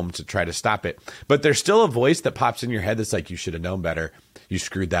every home to try to stop it. But there's still a voice that pops in your head that's like, you should have known better. You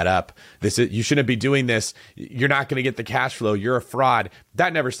screwed that up. You shouldn't be doing this. You're not going to get the cash flow. You're a fraud.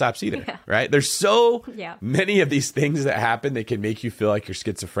 That never stops either, right? There's so many of these things that happen that can make you feel like you're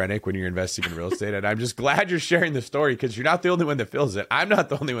schizophrenic when you're investing in real estate. And I'm just glad you're sharing the story because you're not the only one that feels it. I'm not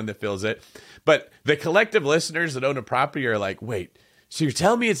the only one that feels it. But the collective listeners that own a property are like, wait, so you're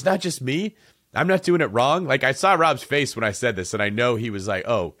telling me it's not just me? I'm not doing it wrong? Like I saw Rob's face when I said this, and I know he was like,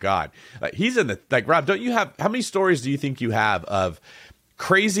 oh God. He's in the, like, Rob, don't you have, how many stories do you think you have of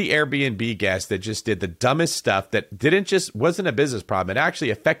crazy Airbnb guests that just did the dumbest stuff that wasn't a business problem? It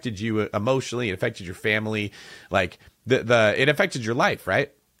actually affected you emotionally. It affected your family. Like it affected your life,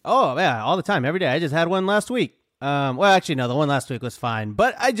 right? Oh yeah, all the time, every day. I just had one last week. Well, actually, no, the one last week was fine,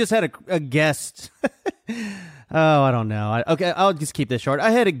 but I just had a guest. Oh, I don't know. Okay, I'll just keep this short.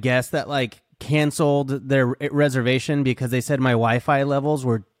 I had a guest that like canceled their reservation because they said my Wi-Fi levels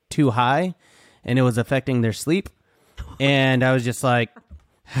were too high and it was affecting their sleep. And I was just like,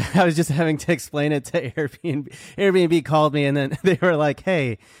 I was just having to explain it to Airbnb. Airbnb called me and then they were like,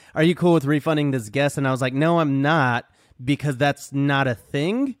 hey, are you cool with refunding this guest? And I was like, no, I'm not. Because that's not a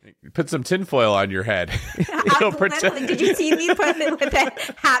thing. Put some tinfoil on your head. Pretend. Did you see me put it with that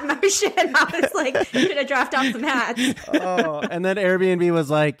hat motion? I was like, you should have dropped off some hats. Oh, and then Airbnb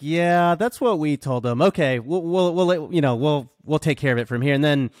was like, yeah, that's what we told them. Okay, we'll take care of it from here. And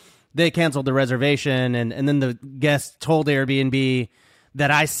then they canceled the reservation, and then the guest told Airbnb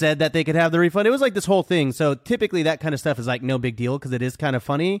that I said that they could have the refund. It was like this whole thing. So typically that kind of stuff is like no big deal because it is kind of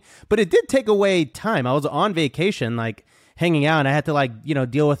funny. But it did take away time. I was on vacation, like hanging out, and I had to like,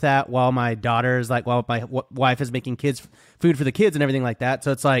 deal with that while my wife is making food for the kids and everything like that.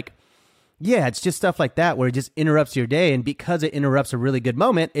 So it's like, yeah, it's just stuff like that where it just interrupts your day. And because it interrupts a really good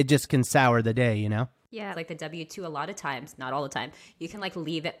moment, it just can sour the day, Yeah, like the W-2 a lot of times, not all the time, you can like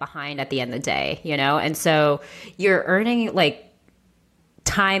leave it behind at the end of the day, And so you're earning like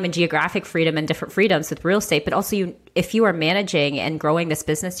time and geographic freedom and different freedoms with real estate, but also if you are managing and growing this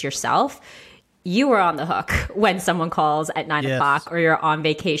business yourself, you are on the hook when someone calls at 9 o'clock or you're on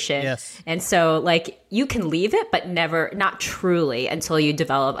vacation. Yes. And so like you can leave it, but not truly until you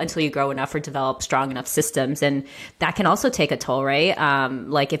grow enough or develop strong enough systems. And that can also take a toll, right?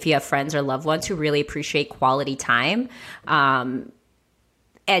 Like if you have friends or loved ones who really appreciate quality time,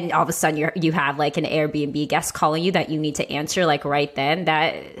 and all of a sudden you have like an Airbnb guest calling you that you need to answer like right then,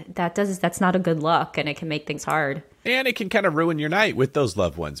 that's not a good look, and it can make things hard. And it can kind of ruin your night with those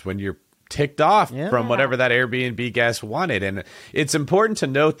loved ones when you're ticked off from whatever that Airbnb guest wanted. And it's important to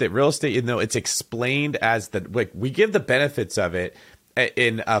note that real estate, even though it's explained as we give the benefits of it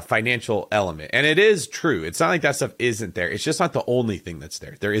in a financial element. And it is true. It's not like that stuff isn't there. It's just not the only thing that's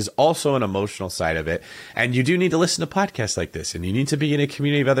there. There is also an emotional side of it. And you do need to listen to podcasts like this, and you need to be in a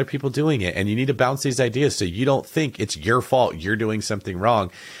community of other people doing it. And you need to bounce these ideas so you don't think it's your fault, you're doing something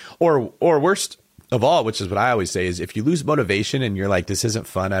wrong. Or worst of all, which is what I always say, is if you lose motivation and you're like, this isn't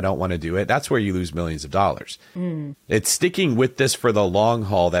fun, I don't want to do it, that's where you lose millions of dollars. It's sticking with this for the long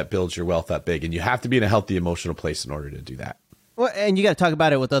haul that builds your wealth up big. And you have to be in a healthy emotional place in order to do that. Well, and you got to talk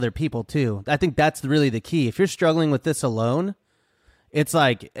about it with other people too. I think that's really the key. If you're struggling with this alone, it's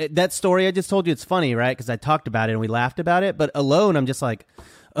like that story I just told you, it's funny, right? Because I talked about it and we laughed about it. But alone, I'm just like,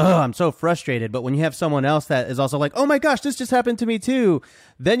 oh, I'm so frustrated. But when you have someone else that is also like, oh my gosh, this just happened to me too,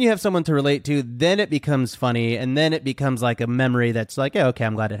 then you have someone to relate to, then it becomes funny. And then it becomes like a memory that's like, yeah, okay,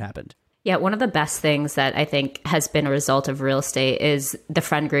 I'm glad it happened. Yeah, one of the best things that I think has been a result of real estate is the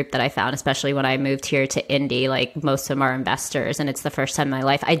friend group that I found, especially when I moved here to Indy. Like, most of them are investors, and it's the first time in my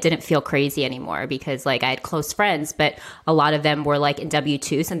life I didn't feel crazy anymore because, like, I had close friends, but a lot of them were, like, in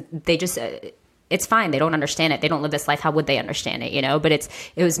W-2s, and they just it's fine. They don't understand it. They don't live this life. How would they understand it, you know? But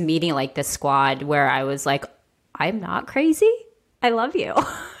it was meeting, like, this squad where I was like, I'm not crazy. I love you.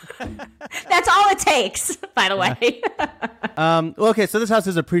 That's all it takes, by the way. Well, okay, so this house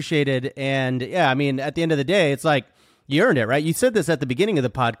is appreciated, and yeah, I mean, at the end of the day, it's like you earned it, right? You said this at the beginning of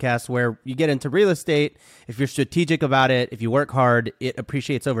the podcast, where you get into real estate, if you're strategic about it, if you work hard, it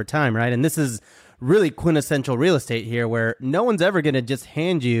appreciates over time, right? And this is really quintessential real estate here, where no one's ever going to just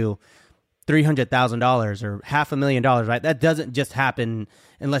hand you $300,000 or $500,000, right? That doesn't just happen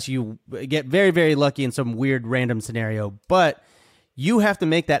unless you get very, very lucky in some weird random scenario, but you have to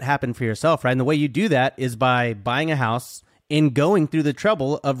make that happen for yourself, right? And the way you do that is by buying a house and going through the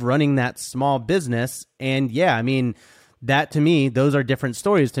trouble of running that small business. And yeah, I mean, that to me, those are different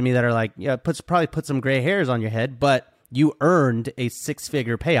stories to me that are like, yeah, probably put some gray hairs on your head, but you earned a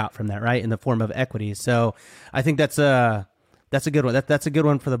 6-figure payout from that, right? In the form of equity. So I think that's a good one. That's a good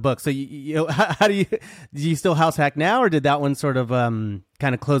one for the book. So you know, how do you still house hack now, or did that one sort of kind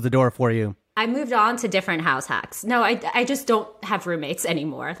of close the door for you? I moved on to different house hacks. No, I just don't have roommates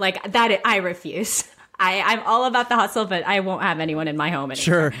anymore. Like that, I refuse. I'm all about the hustle, but I won't have anyone in my home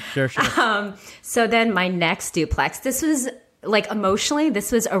anymore. Sure. So then my next duplex, this was like emotionally,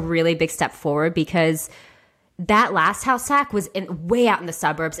 this was a really big step forward because that last house hack was way out in the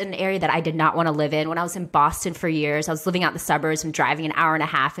suburbs in an area that I did not want to live in. When I was in Boston for years, I was living out in the suburbs and driving an hour and a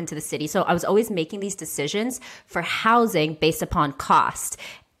half into the city. So I was always making these decisions for housing based upon cost.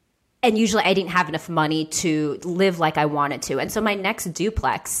 And usually I didn't have enough money to live like I wanted to. And so my next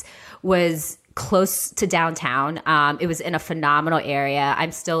duplex was close to downtown. It was in a phenomenal area.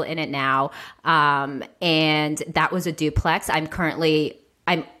 I'm still in it now. And that was a duplex. I'm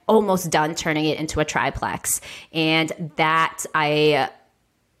almost done turning it into a triplex. And that I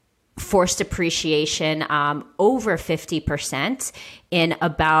forced appreciation over 50% in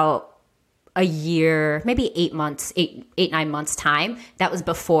about a year, maybe 9 months time. That was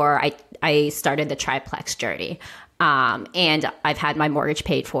before I started the triplex journey. And I've had my mortgage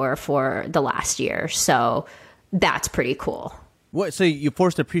paid for the last year. So that's pretty cool. What? So you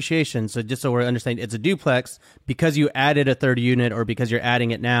forced appreciation. So just so we're understanding, it's a duplex because you added a third unit, or because you're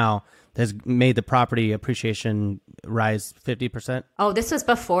adding it now, has made the property appreciation rise 50%? Oh, this was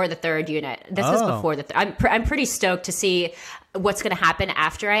before the third unit. This was before the I'm pretty stoked to see what's going to happen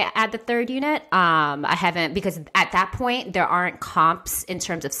after I add the third unit. I haven't, because at that point there aren't comps in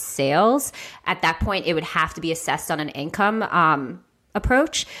terms of sales. At that point, it would have to be assessed on an income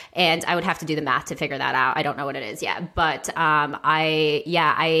approach, and I would have to do the math to figure that out. I don't know what it is yet, but I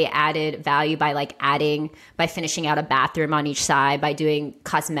added value by finishing out a bathroom on each side, by doing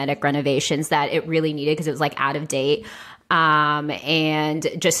cosmetic renovations that it really needed because it was like out of date, and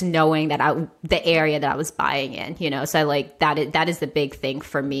just knowing that the area that I was buying in, you know, so like that is the big thing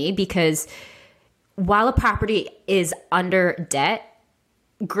for me, because while a property is under debt,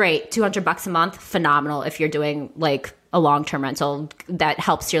 great, $200 a month, phenomenal. If you're doing like a long-term rental that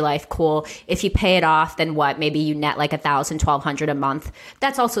helps your life, cool. If you pay it off, then what? Maybe you net like $1,000, $1,200 a month.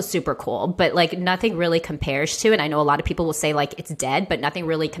 That's also super cool. But like nothing really compares to, and I know a lot of people will say like it's dead, but nothing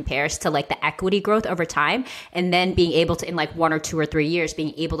really compares to like the equity growth over time. And then being able to, in like 1 or 2 or 3 years,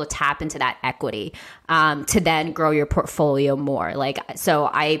 being able to tap into that equity to then grow your portfolio more. Like, so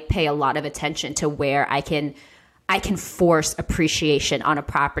I pay a lot of attention to where I can force appreciation on a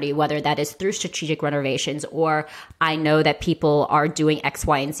property, whether that is through strategic renovations, or I know that people are doing X,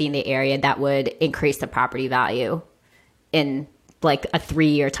 Y, and Z in the area that would increase the property value in like a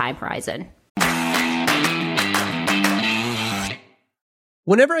 3-year time horizon.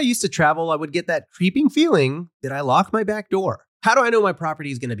 Whenever I used to travel, I would get that creeping feeling that I locked my back door. How do I know my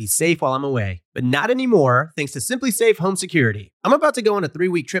property is going to be safe while I'm away? But not anymore, thanks to Simply Safe Home Security. I'm about to go on a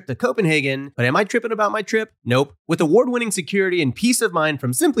 3-week trip to Copenhagen, but am I tripping about my trip? Nope. With award-winning security and peace of mind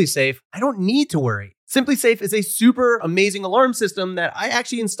from Simply Safe, I don't need to worry. Simply Safe is a super amazing alarm system that I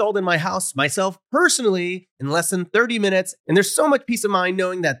actually installed in my house myself personally in less than 30 minutes. And there's so much peace of mind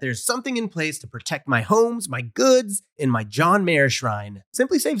knowing that there's something in place to protect my homes, my goods, and my John Mayer shrine.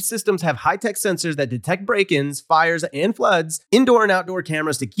 Simply Safe systems have high-tech sensors that detect break-ins, fires, and floods, indoor and outdoor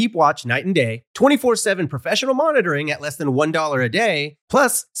cameras to keep watch night and day, 24/7 professional monitoring at less than $1 a day.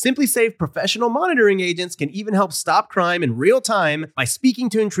 Plus, Simply Safe professional monitoring agents can even help stop crime in real time by speaking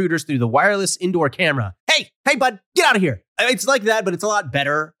to intruders through the wireless indoor camera. Hey, bud, get out of here. It's like that, but it's a lot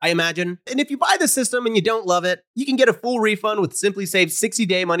better, I imagine. And if you buy the system and you don't love it, you can get a full refund with Simply Safe's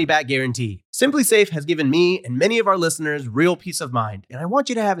 60-day money-back guarantee. Simply Safe has given me and many of our listeners real peace of mind, and I want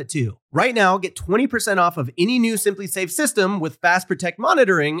you to have it too. Right now, get 20% off of any new Simply Safe system with Fast Protect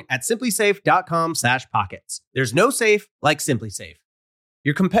monitoring at simplysafe.com/pockets. There's no safe like Simply Safe.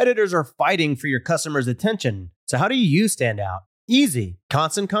 Your competitors are fighting for your customers' attention, so how do you stand out? Easy.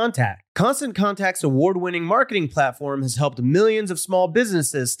 Constant Contact. Constant Contact's award-winning marketing platform has helped millions of small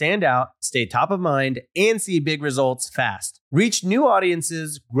businesses stand out, stay top of mind, and see big results fast. Reach new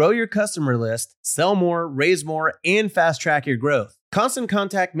audiences, grow your customer list, sell more, raise more, and fast-track your growth. Constant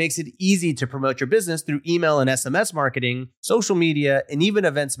Contact makes it easy to promote your business through email and SMS marketing, social media, and even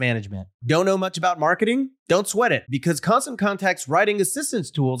events management. Don't know much about marketing? Don't sweat it, because Constant Contact's writing assistance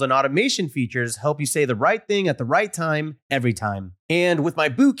tools and automation features help you say the right thing at the right time, every time. And with my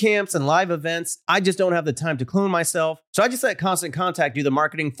boot camps and live events, I just don't have the time to clone myself. So I just let Constant Contact do the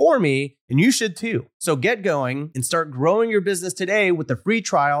marketing for me, and you should too. So get going and start growing your business today with the free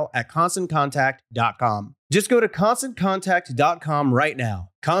trial at ConstantContact.com. Just go to ConstantContact.com right now.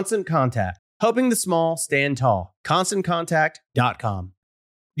 Constant Contact, helping the small stand tall. ConstantContact.com.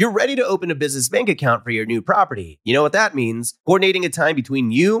 You're ready to open a business bank account for your new property. You know what that means? Coordinating a time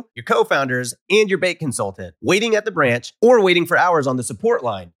between you, your co-founders, and your bank consultant. Waiting at the branch or waiting for hours on the support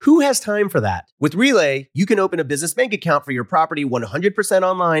line. Who has time for that? With Relay, you can open a business bank account for your property 100%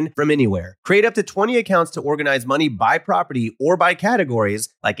 online from anywhere. Create up to 20 accounts to organize money by property or by categories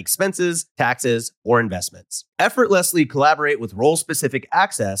like expenses, taxes, or investments. Effortlessly collaborate with role-specific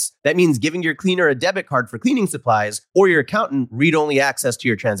access. That means giving your cleaner a debit card for cleaning supplies or your accountant read-only access to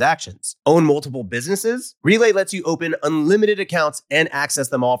your transactions. Own multiple businesses? Relay lets you open unlimited accounts and access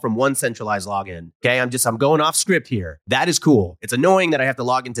them all from one centralized login. Okay, I'm going off script here. That is cool. It's annoying that I have to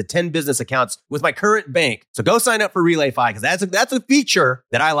log into 10 business accounts with my current bank. So go sign up for RelayFi because that's a feature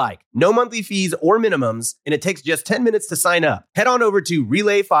that I like. No monthly fees or minimums, and it takes just 10 minutes to sign up. Head on over to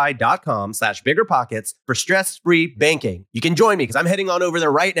relayfi.com/biggerpockets for stress-free banking. You can join me because I'm heading on over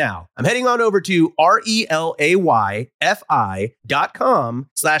there right now. I'm heading on over to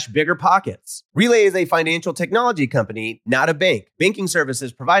relayfi.com/biggerpockets. Relay is a financial technology company, not a bank. Banking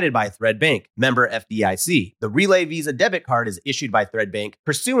services provided by Thread Bank, member FDIC. The Relay Visa debit card is issued by Thread Bank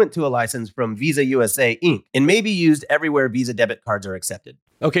pursuant to a license from Visa USA Inc. and may be used everywhere Visa debit cards are accepted.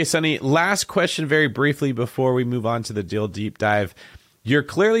 Okay, Suni, last question very briefly before we move on to the deal deep dive. You're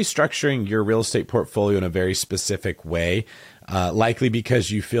clearly structuring your real estate portfolio in a very specific way, likely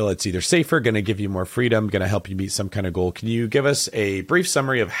because you feel it's either safer, going to give you more freedom, going to help you meet some kind of goal. Can you give us a brief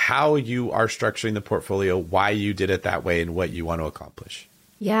summary of how you are structuring the portfolio, why you did it that way, and what you want to accomplish?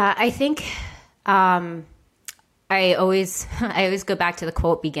 Yeah, I think I always go back to the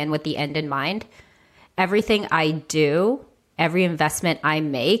quote, begin with the end in mind. Everything I do, every investment I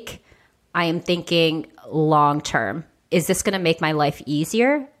make, I am thinking long term. Is this going to make my life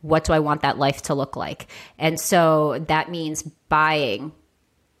easier? What do I want that life to look like? And so that means buying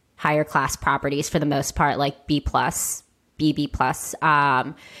higher class properties for the most part, like B+, BB+,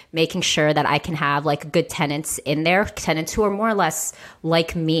 making sure that I can have like good tenants in there, tenants who are more or less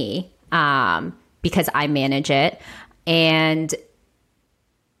like me, because I manage it. And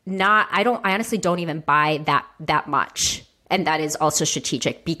I honestly don't even buy that much. And that is also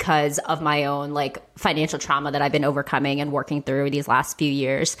strategic because of my own like financial trauma that I've been overcoming and working through these last few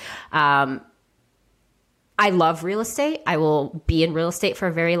years. I love real estate. I will be in real estate for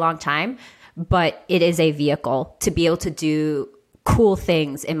a very long time, but it is a vehicle to be able to do cool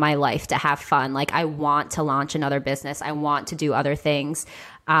things in my life, to have fun. Like I want to launch another business. I want to do other things,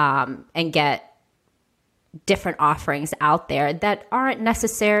 and get different offerings out there that aren't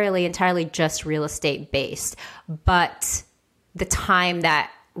necessarily entirely just real estate based, but the time that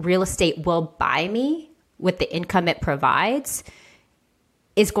real estate will buy me with the income it provides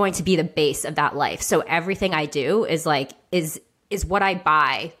is going to be the base of that life. So everything I do is like, is what I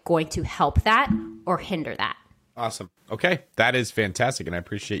buy going to help that or hinder that? Awesome. Okay. That is fantastic. And I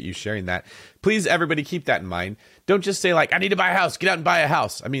appreciate you sharing that. Please, everybody, keep that in mind. Don't just say like, I need to buy a house, get out and buy a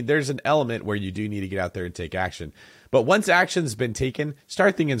house. I mean, there's an element where you do need to get out there and take action. But once action's been taken,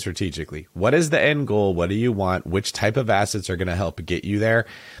 start thinking strategically. What is the end goal? What do you want? Which type of assets are going to help get you there?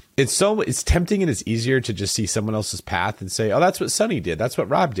 It's tempting and it's easier to just see someone else's path and say, oh, that's what Sonny did. That's what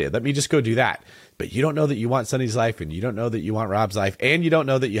Rob did. Let me just go do that. But you don't know that you want Sonny's life, and you don't know that you want Rob's life, and you don't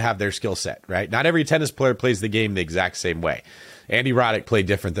know that you have their skill set, right? Not every tennis player plays the game the exact same way. Andy Roddick played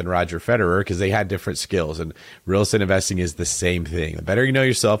different than Roger Federer because they had different skills, and real estate investing is the same thing. The better you know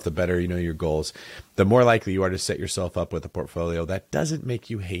yourself, the better you know your goals, the more likely you are to set yourself up with a portfolio that doesn't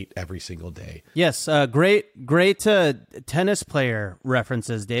make you hate every single day. Yes, great tennis player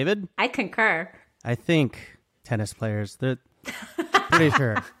references, David. I concur. I think tennis players, they're pretty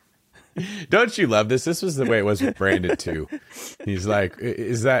sure. Don't you love this? This was the way it was with Brandon too. He's like,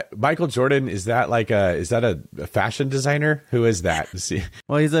 is that Michael Jordan? Is that a fashion designer? Who is that? See.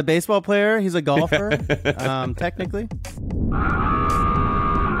 Well, he's a baseball player. He's a golfer, technically.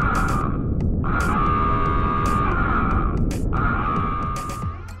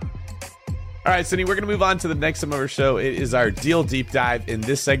 All right, Suni, we're going to move on to the next segment of our show. It is our deal deep dive. In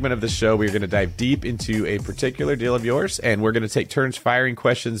this segment of the show, we're going to dive deep into a particular deal of yours, and we're going to take turns firing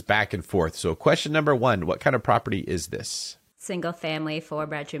questions back and forth. So question number 1, what kind of property is this? Single family,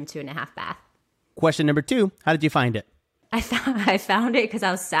 4-bedroom, 2.5 bath. Question number 2, how did you find it? I found it because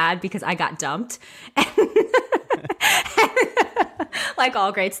I was sad because I got dumped. Like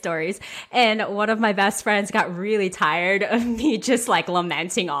all great stories. And one of my best friends got really tired of me just like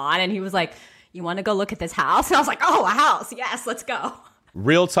lamenting on. And he was like, you want to go look at this house? And I was like, oh, a house. Yes, let's go.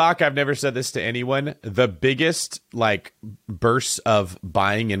 Real talk, I've never said this to anyone. The biggest like bursts of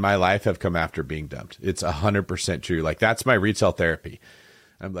buying in my life have come after being dumped. It's 100% true. Like that's my retail therapy.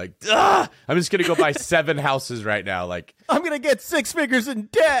 I'm like, I'm just going to go buy 7 houses right now. Like I'm going to get 6 figures in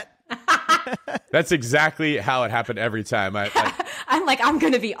debt. That's exactly how it happened every time. I'm like, I'm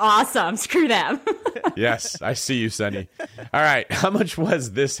going to be awesome. Screw them. Yes, I see you, Sonny. All right. How much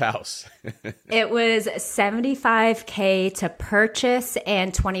was this house? It was $75K to purchase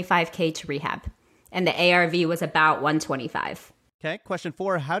and $25K to rehab. And the ARV was about $125. Okay. Question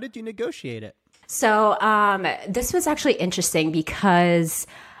 4, how did you negotiate it? So this was actually interesting because,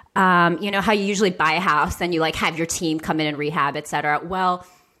 you know how you usually buy a house, then you like have your team come in and rehab, et cetera. Well,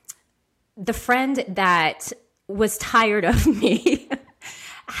 the friend that was tired of me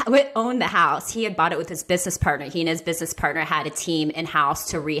owned the house. He had bought it with his business partner. He and his business partner had a team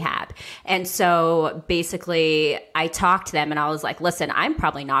in-house to rehab. And so basically I talked to them and I was like, listen, I'm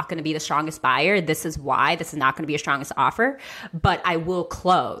probably not going to be the strongest buyer. This is why. This is not going to be your strongest offer, but I will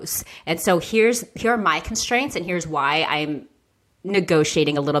close. And so here are my constraints, and here's why I'm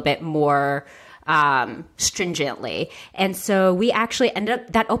negotiating a little bit more stringently. And so we actually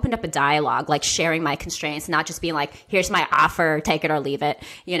that opened up a dialogue, like sharing my constraints, not just being like, here's my offer, take it or leave it,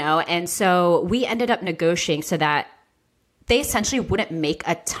 you know? And so we ended up negotiating so that they essentially wouldn't make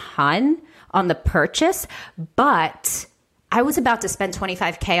a ton on the purchase, but I was about to spend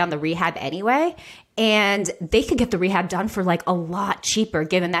 $25K on the rehab anyway, and they could get the rehab done for like a lot cheaper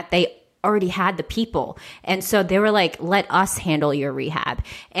given that they already had the people. And so they were like, let us handle your rehab.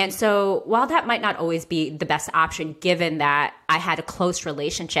 And so while that might not always be the best option, given that I had a close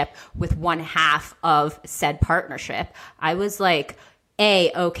relationship with one half of said partnership, I was like,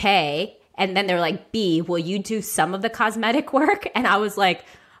 A, okay. And then they're like, B, will you do some of the cosmetic work? And I was like,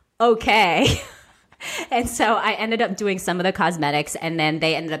 okay. And so I ended up doing some of the cosmetics, and then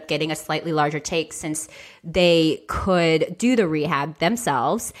they ended up getting a slightly larger take since they could do the rehab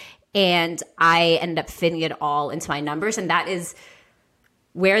themselves. And I ended up fitting it all into my numbers. And that is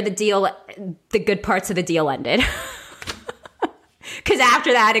where the good parts of the deal ended. Because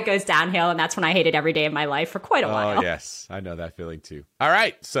after that, it goes downhill. And that's when I hated every day of my life for quite a while. Oh, yes. I know that feeling too. All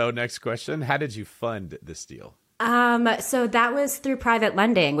right. So next question. How did you fund this deal? So that was through private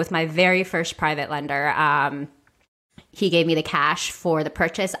lending with my very first private lender. He gave me the cash for the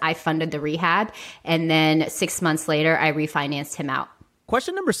purchase. I funded the rehab. And then 6 months later, I refinanced him out.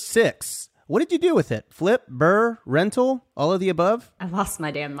 Question number 6. What did you do with it? Flip, burr, rental, all of the above? I lost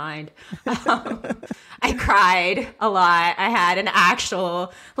my damn mind. I cried a lot. I had an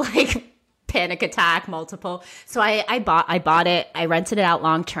actual panic attack, multiple. So I bought it. I rented it out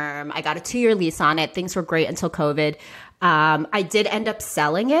long term. I got a 2-year lease on it. Things were great until COVID. I did end up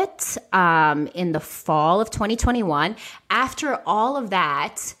selling it in the fall of 2021. After all of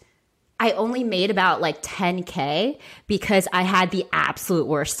that, I only made about $10K because I had the absolute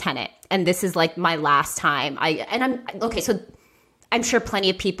worst tenant. And this is my last time. So I'm sure plenty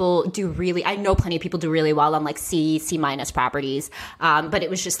of people do really, I know plenty of people do really well on like C minus properties. But it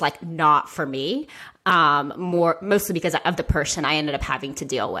was just like not for me. Mostly because of the person I ended up having to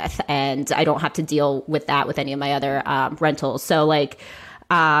deal with. And I don't have to deal with that with any of my other rentals. So like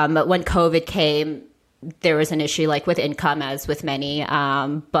when COVID came, there was an issue like with income as with many.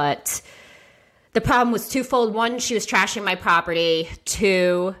 But the problem was twofold. One, she was trashing my property.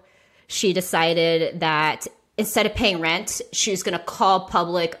 Two, she decided that instead of paying rent, she was going to call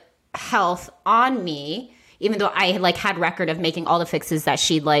public health on me, even though I like had record of making all the fixes that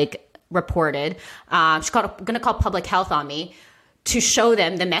she like reported. She's going to call public health on me to show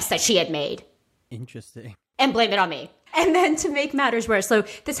them the mess that she had made. Interesting. And blame it on me. And then to make matters worse, so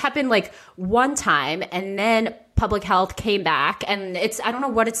this happened like one time, and then public health came back, and I don't know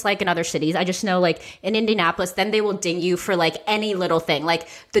what it's like in other cities. I just know like in Indianapolis, then they will ding you for like any little thing, like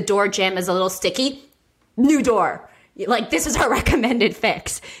the door jamb is a little sticky, new door. Like this is our recommended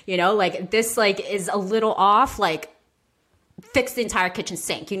fix, like this like is a little off, like fix the entire kitchen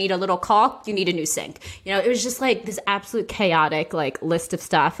sink. You need a little caulk, you need a new sink. It was just like this absolute chaotic like list of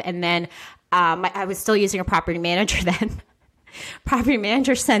stuff. And then I was still using a property manager then. Property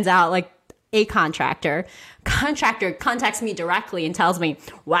manager sends out like a contractor. Contractor contacts me directly and tells me,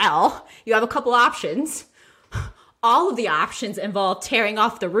 well, you have a couple options. All of the options involve tearing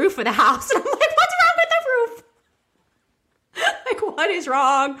off the roof of the house. And I'm like, what's wrong with the roof? Like, what is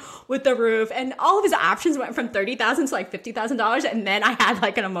wrong with the roof? And all of his options went from $30,000 to like $50,000. And then I had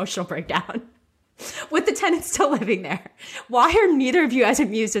like an emotional breakdown. With the tenants still living there. Why are neither of you as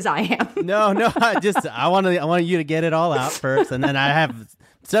amused as I am? No, I want you to get it all out first, and then I have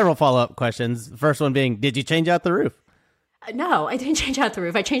several follow-up questions. The first one being, did you change out the roof? No, I didn't change out the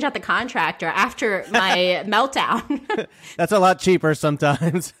roof. I changed out the contractor after my meltdown. That's a lot cheaper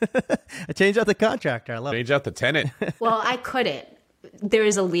sometimes. I changed out the contractor. I love it. Change out the tenant. Well, I couldn't. There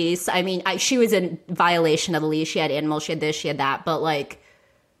is a lease. I mean, she was in violation of the lease. She had animals, she had this, she had that, but like,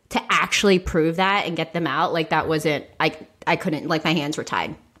 to actually prove that and get them out, like that wasn't, I couldn't, like my hands were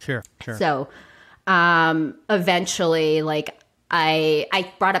tied. Sure. So, eventually, like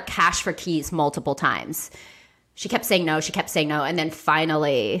I brought up cash for keys multiple times. She kept saying no. And then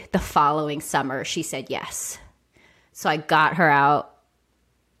finally the following summer, she said yes. So I got her out,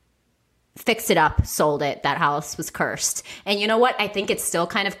 fixed it up, sold it. That house was cursed. And you know what? I think it's still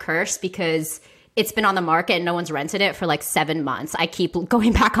kind of cursed because it's been on the market and no one's rented it for like 7 months. I keep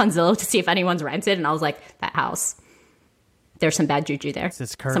going back on Zillow to see if anyone's rented. And I was like, that house, there's some bad juju there.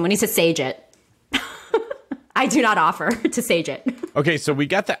 Someone needs to sage it. I do not offer to sage it. Okay, so we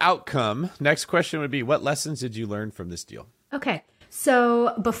got the outcome. Next question would be, what lessons did you learn from this deal? Okay,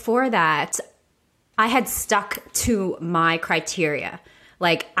 so before that, I had stuck to my criteria.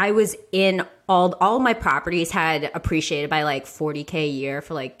 Like I was in all my properties had appreciated by like $40K a year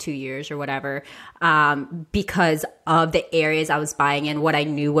for like 2 years or whatever, because of the areas I was buying in, what I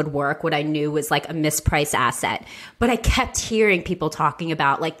knew would work, what I knew was like a mispriced asset. But I kept hearing people talking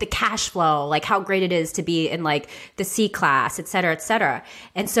about like the cash flow, like how great it is to be in like the C class, et cetera, et cetera.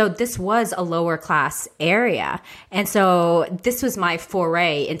 And so this was a lower class area. And so this was my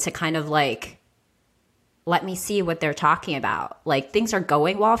foray into kind of like, let me see what they're talking about. Like things are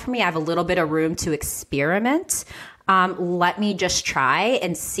going well for me. I have a little bit of room to experiment. Let me just try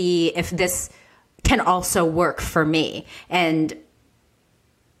and see if this can also work for me. And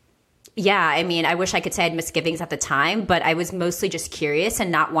yeah, I mean, I wish I could say I had misgivings at the time, but I was mostly just curious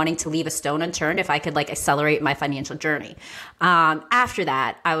and not wanting to leave a stone unturned if I could like accelerate my financial journey. After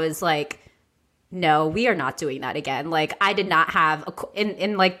that, I was like, no, we are not doing that again. Like I did not have,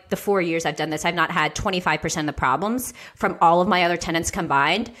 in like the 4 years I've done this, I've not had 25% of the problems from all of my other tenants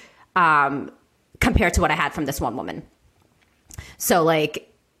combined, compared to what I had from this one woman. So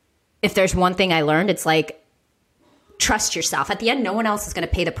like, if there's one thing I learned, it's like, trust yourself. At the end, no one else is going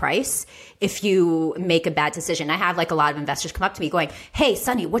to pay the price if you make a bad decision. I have like a lot of investors come up to me going, hey,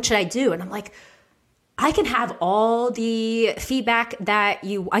 Suni, what should I do? And I'm like, I can have all the feedback I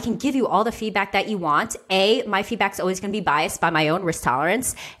can give you all the feedback that you want. A, my feedback's always going to be biased by my own risk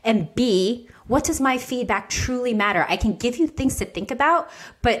tolerance. And B, what does my feedback truly matter? I can give you things to think about,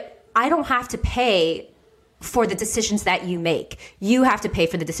 but I don't have to pay for the decisions that you make. You have to pay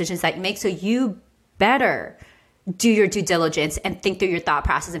for the decisions that you make. So you better do your due diligence and think through your thought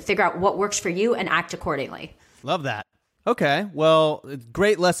process and figure out what works for you and act accordingly. Love that. Okay, well,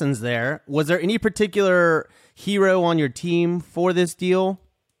 great lessons there. Was there any particular hero on your team for this deal?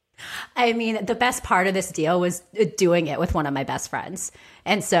 I mean, the best part of this deal was doing it with one of my best friends.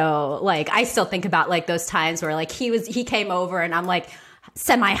 And so, like, I still think about, like, those times where, like, he came over and I'm like,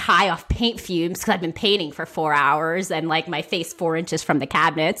 semi-high off paint fumes because I've been painting for 4 hours and like my face 4 inches from the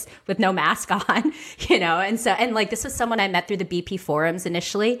cabinets with no mask on, and like this was someone I met through the BP forums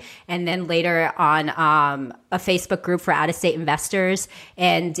initially, and then later on a Facebook group for out-of-state investors,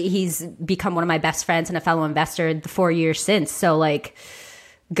 and he's become one of my best friends and a fellow investor the 4 years since. So like,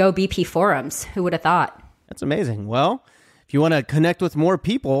 go BP forums. Who would have thought? That's amazing. Well, if you want to connect with more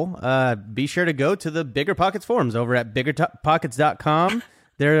people, be sure to go to the Bigger Pockets forums over at biggerpockets.com.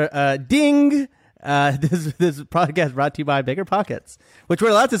 They're ding. This podcast brought to you by Bigger Pockets, which we're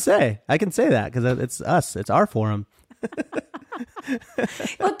allowed to say. I can say that because it's us. It's our forum.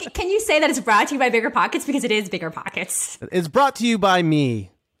 Well, can you say that it's brought to you by Bigger Pockets, because it is Bigger Pockets? It's brought to you by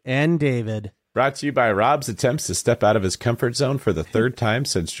me and David. Brought to you by Rob's attempts to step out of his comfort zone for the third time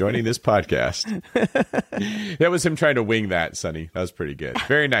since joining this podcast. That was him trying to wing that, Sonny. That was pretty good.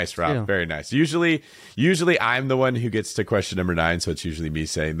 Very nice, Rob. Yeah. Very nice. Usually I'm the one who gets to question number 9, so it's usually me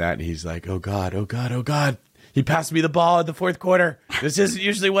saying that. And he's like, oh, God, oh, God, oh, God. He passed me the ball in the fourth quarter. This isn't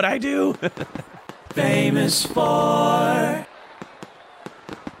usually what I do. Famous for. All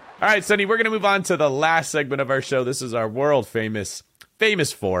right, Sonny, we're going to move on to the last segment of our show. This is our world famous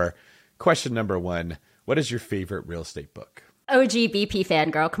for. Question number 1, what is your favorite real estate book? OG BP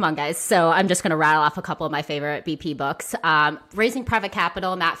fangirl. Come on, guys. So I'm just going to rattle off a couple of my favorite BP books. Raising Private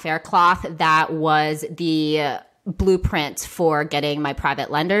Capital, Matt Faircloth. That was the blueprint for getting my private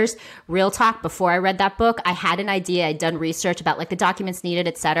lenders. Real talk, before I read that book, I had an idea. I'd done research about like the documents needed,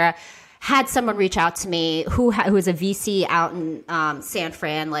 et cetera. Had someone reach out to me who is a VC out in San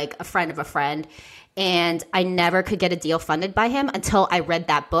Fran, like a friend of a friend. And I never could get a deal funded by him until I read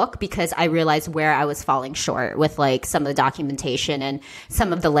that book, because I realized where I was falling short with like some of the documentation and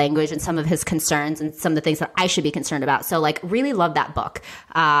some of the language and some of his concerns and some of the things that I should be concerned about. So like, really love that book.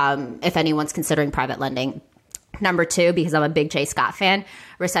 If anyone's considering private lending. Number 2, because I'm a big Jay Scott fan,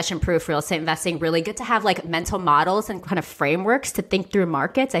 Recession Proof Real Estate Investing. Really good to have like mental models and kind of frameworks to think through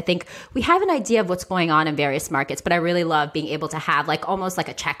markets. I think we have an idea of what's going on in various markets, but I really love being able to have like almost like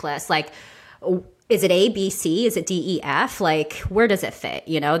a checklist, like, is it A, B, C? Is it D, E, F? Like, where does it fit?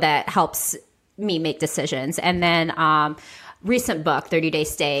 That helps me make decisions. And then recent book, 30-Day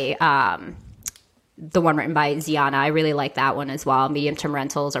Stay, the one written by Ziana. I really like that one as well. Medium-term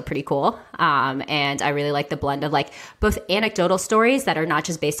rentals are pretty cool. And I really like the blend of like both anecdotal stories that are not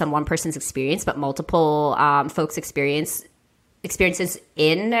just based on one person's experience, but multiple folks' experiences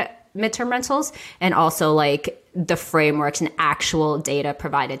in midterm rentals, and also like the frameworks and actual data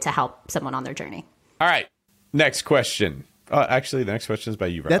provided to help someone on their journey. All right. Next question. Actually, the next question is by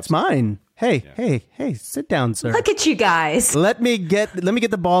you, Rob. That's mine. Hey, sit down, sir. Look at you guys. Let me get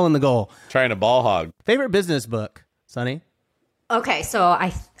the ball in the goal. Trying to ball hog. Favorite business book, Sonny? Okay, so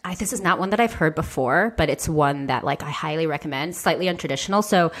I this is not one that I've heard before, but it's one that like I highly recommend. Slightly untraditional.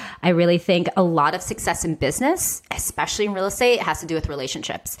 So I really think a lot of success in business, especially in real estate, has to do with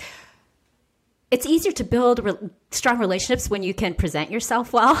relationships. It's easier to build strong relationships when you can present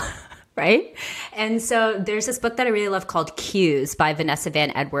yourself well, right? And so there's this book that I really love called Cues by Vanessa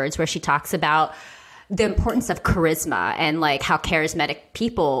Van Edwards, where she talks about the importance of charisma and like how charismatic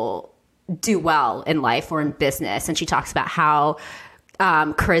people do well in life or in business. And she talks about how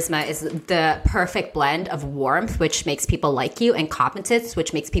charisma is the perfect blend of warmth, which makes people like you, and competence,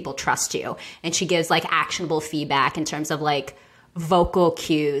 which makes people trust you. And she gives like actionable feedback in terms of like vocal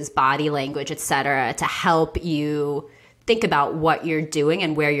cues, body language, etc., to help you think about what you're doing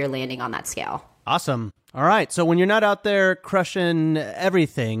and where you're landing on that scale. Awesome. All right. So when you're not out there crushing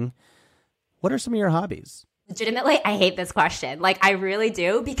everything, what are some of your hobbies? Legitimately, I hate this question. Like, I really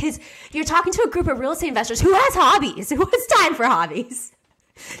do, because you're talking to a group of real estate investors who has hobbies, who has time for hobbies.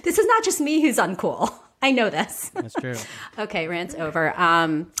 This is not just me who's uncool. I know this. That's true. Okay, rant's over.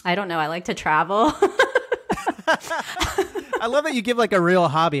 I don't know. I like to travel. I love that you give like a real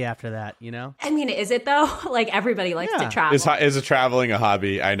hobby after that, I mean, is it though? Like, everybody likes to travel. Is traveling a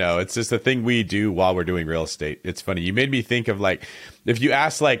hobby? I know. It's just a thing we do while we're doing real estate. It's funny. You made me think of like, if you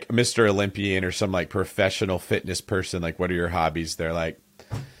ask like Mr. Olympian or some like professional fitness person, like, what are your hobbies? They're like,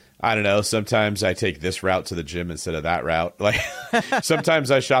 I don't know. Sometimes I take this route to the gym instead of that route. Like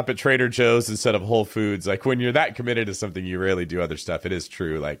sometimes I shop at Trader Joe's instead of Whole Foods. Like when you're that committed to something, you rarely do other stuff. It is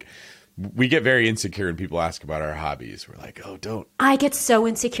true. Like, we get very insecure when people ask about our hobbies. We're like, oh, don't. I get so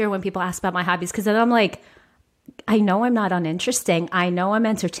insecure when people ask about my hobbies, because then I'm like, I know I'm not uninteresting. I know I'm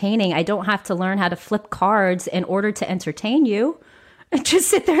entertaining. I don't have to learn how to flip cards in order to entertain you. Just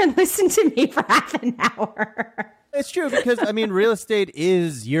sit there and listen to me for half an hour. It's true because, I mean, real estate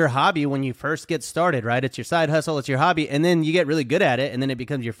is your hobby when you first get started, right? It's your side hustle, it's your hobby, and then you get really good at it, and then it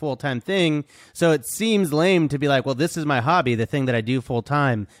becomes your full-time thing. So it seems lame to be like, well, this is my hobby, the thing that I do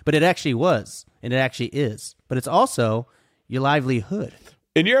full-time. But it actually was, and it actually is. But it's also your livelihood.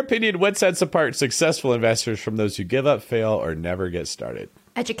 In your opinion, what sets apart successful investors from those who give up, fail, or never get started?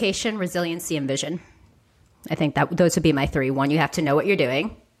 Education, resiliency, and vision. I think that those would be my three. One, you have to know what you're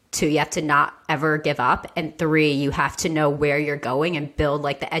doing. Two, you have to not ever give up. And three, you have to know where you're going and build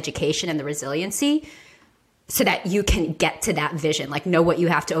like the education and the resiliency so that you can get to that vision. Like know what you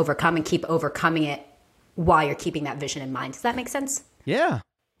have to overcome and keep overcoming it while you're keeping that vision in mind. Does that make sense? Yeah.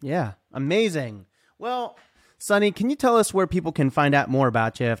 Yeah. Amazing. Well, Suni, can you tell us where people can find out more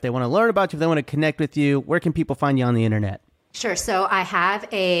about you? If they want to learn about you, if they want to connect with you, where can people find you on the internet? Sure. So I have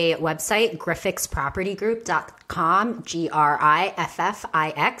a website, griffixpropertygroup.com,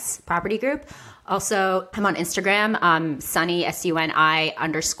 GRIFFIX Property Group. Also, I'm on Instagram, Suni,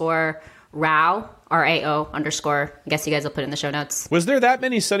 SUNI_Rao, RAO _. I guess you guys will put it in the show notes. Was there that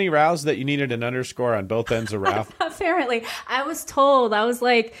many Sunny Rows that you needed an underscore on both ends of Ralph? Apparently. I was told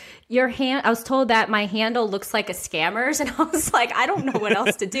that my handle looks like a scammer's, and I was like, I don't know what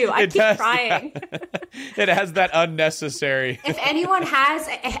else to do. I keep trying. Yeah. It has that unnecessary. If anyone has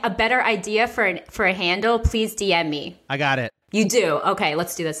a better idea for a handle, please DM me. I got it. You do? Okay,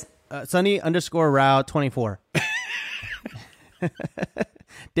 let's do this. Suni_Rao 24.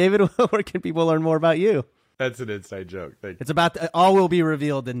 David, where can people learn more about you? That's an inside joke. Thank you. It's about all will be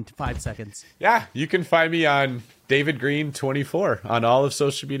revealed in 5 seconds. Yeah, you can find me on David Green 24 on all of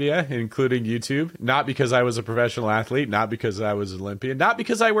social media, including YouTube. Not because I was a professional athlete, not because I was an Olympian, not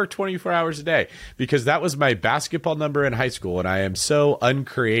because I worked 24 hours a day, because that was my basketball number in high school, and I am so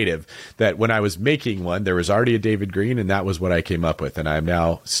uncreative that when I was making one, there was already a David Green, and that was what I came up with, and I'm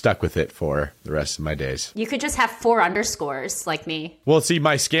now stuck with it for the rest of my days. You could just have 4 underscores like me. Well, see,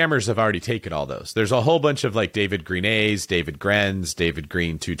 my scammers have already taken all those. There's a whole bunch of like David Green A's, David Grens, David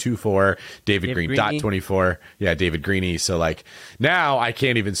Green 224, David Green .24. Yeah, David Greeny. So like now I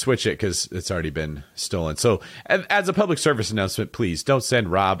can't even switch it because it's already been stolen. So as a public service announcement, please don't send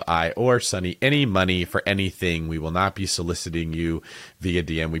Rob, I, or Suni any money for anything. We will not be soliciting you via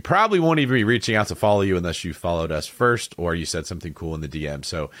DM. We probably won't even be reaching out to follow you unless you followed us first or you said something cool in the DM.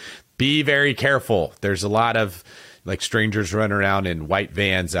 So be very careful. There's a lot of like strangers running around in white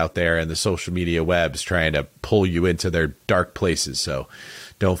vans out there in the social media webs trying to pull you into their dark places. So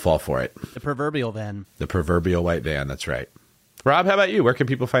don't fall for it. The proverbial van. The proverbial white van. That's right. Rob, how about you? Where can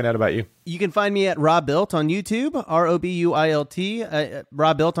people find out about you? You can find me at Rob Built on YouTube, ROBUILT,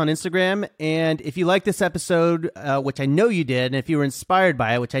 Rob Built on Instagram. And if you like this episode, which I know you did, and if you were inspired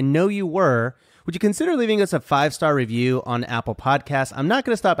by it, which I know you were, would you consider leaving us a 5-star review on Apple Podcasts? I'm not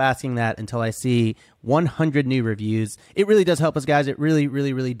going to stop asking that until I see 100 new reviews. It really does help us, guys. It really,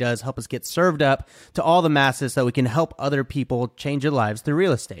 really, really does help us get served up to all the masses so we can help other people change their lives through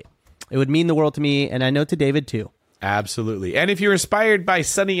real estate. It would mean the world to me, and I know to David, too. Absolutely. And if you're inspired by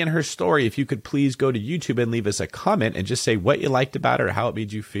Suni and her story, if you could please go to YouTube and leave us a comment and just say what you liked about it or how it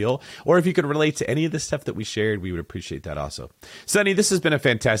made you feel, or if you could relate to any of the stuff that we shared, we would appreciate that also. Suni, this has been a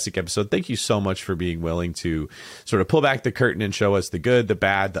fantastic episode. Thank you so much for being willing to sort of pull back the curtain and show us the good, the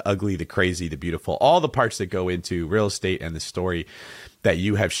bad, the ugly, the crazy, the beautiful, all the parts that go into real estate and the story that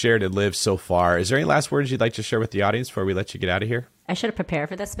you have shared and lived so far. Is there any last words you'd like to share with the audience before we let you get out of here? I should have prepared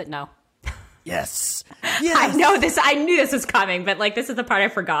for this, but no. Yes. I know this. I knew this was coming, but like this is the part I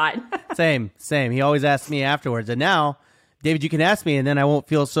forgot. Same. He always asks me afterwards. And now, David, you can ask me, and then I won't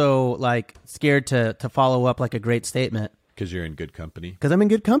feel so like scared to follow up like a great statement. Because you're in good company. Because I'm in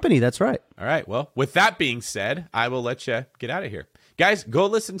good company. That's right. All right. Well, with that being said, I will let you get out of here. Guys, go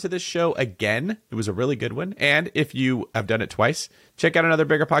listen to this show again. It was a really good one. And if you have done it twice, check out another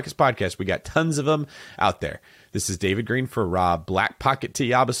Bigger Pockets podcast. We got tons of them out there. This is David Green for Rob Black Pocket T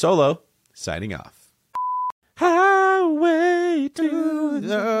Abasolo. Signing off. Highway to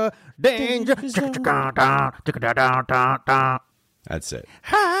the danger zone. That's it.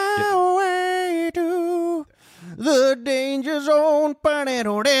 Highway to the danger zone.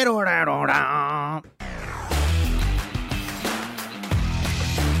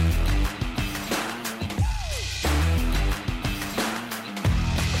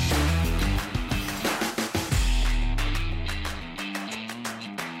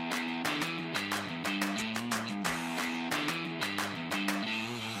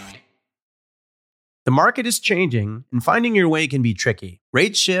 The market is changing, and finding your way can be tricky.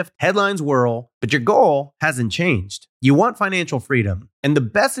 Rates shift, headlines whirl, but your goal hasn't changed. You want financial freedom, and the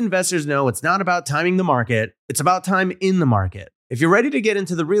best investors know it's not about timing the market, it's about time in the market. If you're ready to get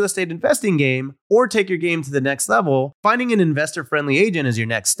into the real estate investing game or take your game to the next level, finding an investor-friendly agent is your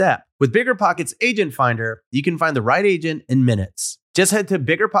next step. With BiggerPockets Agent Finder, you can find the right agent in minutes. Just head to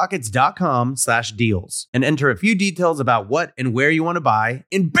biggerpockets.com/deals and enter a few details about what and where you want to buy,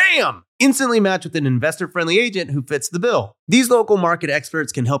 and bam! Instantly match with an investor-friendly agent who fits the bill. These local market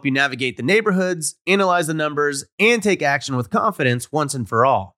experts can help you navigate the neighborhoods, analyze the numbers, and take action with confidence once and for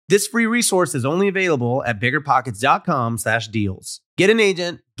all. This free resource is only available at biggerpockets.com/deals. Get an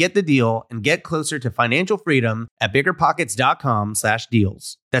agent, get the deal, and get closer to financial freedom at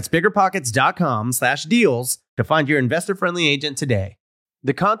biggerpockets.com/deals. That's biggerpockets.com/deals to find your investor-friendly agent today.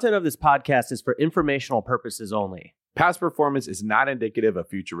 The content of this podcast is for informational purposes only. Past performance is not indicative of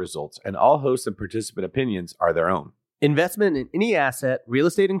future results, and all host and participant opinions are their own. Investment in any asset, real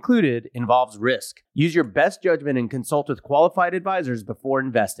estate included, involves risk. Use your best judgment and consult with qualified advisors before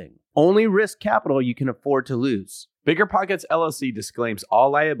investing. Only risk capital you can afford to lose. BiggerPockets LLC disclaims all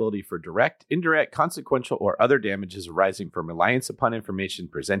liability for direct, indirect, consequential, or other damages arising from reliance upon information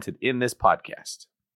presented in this podcast.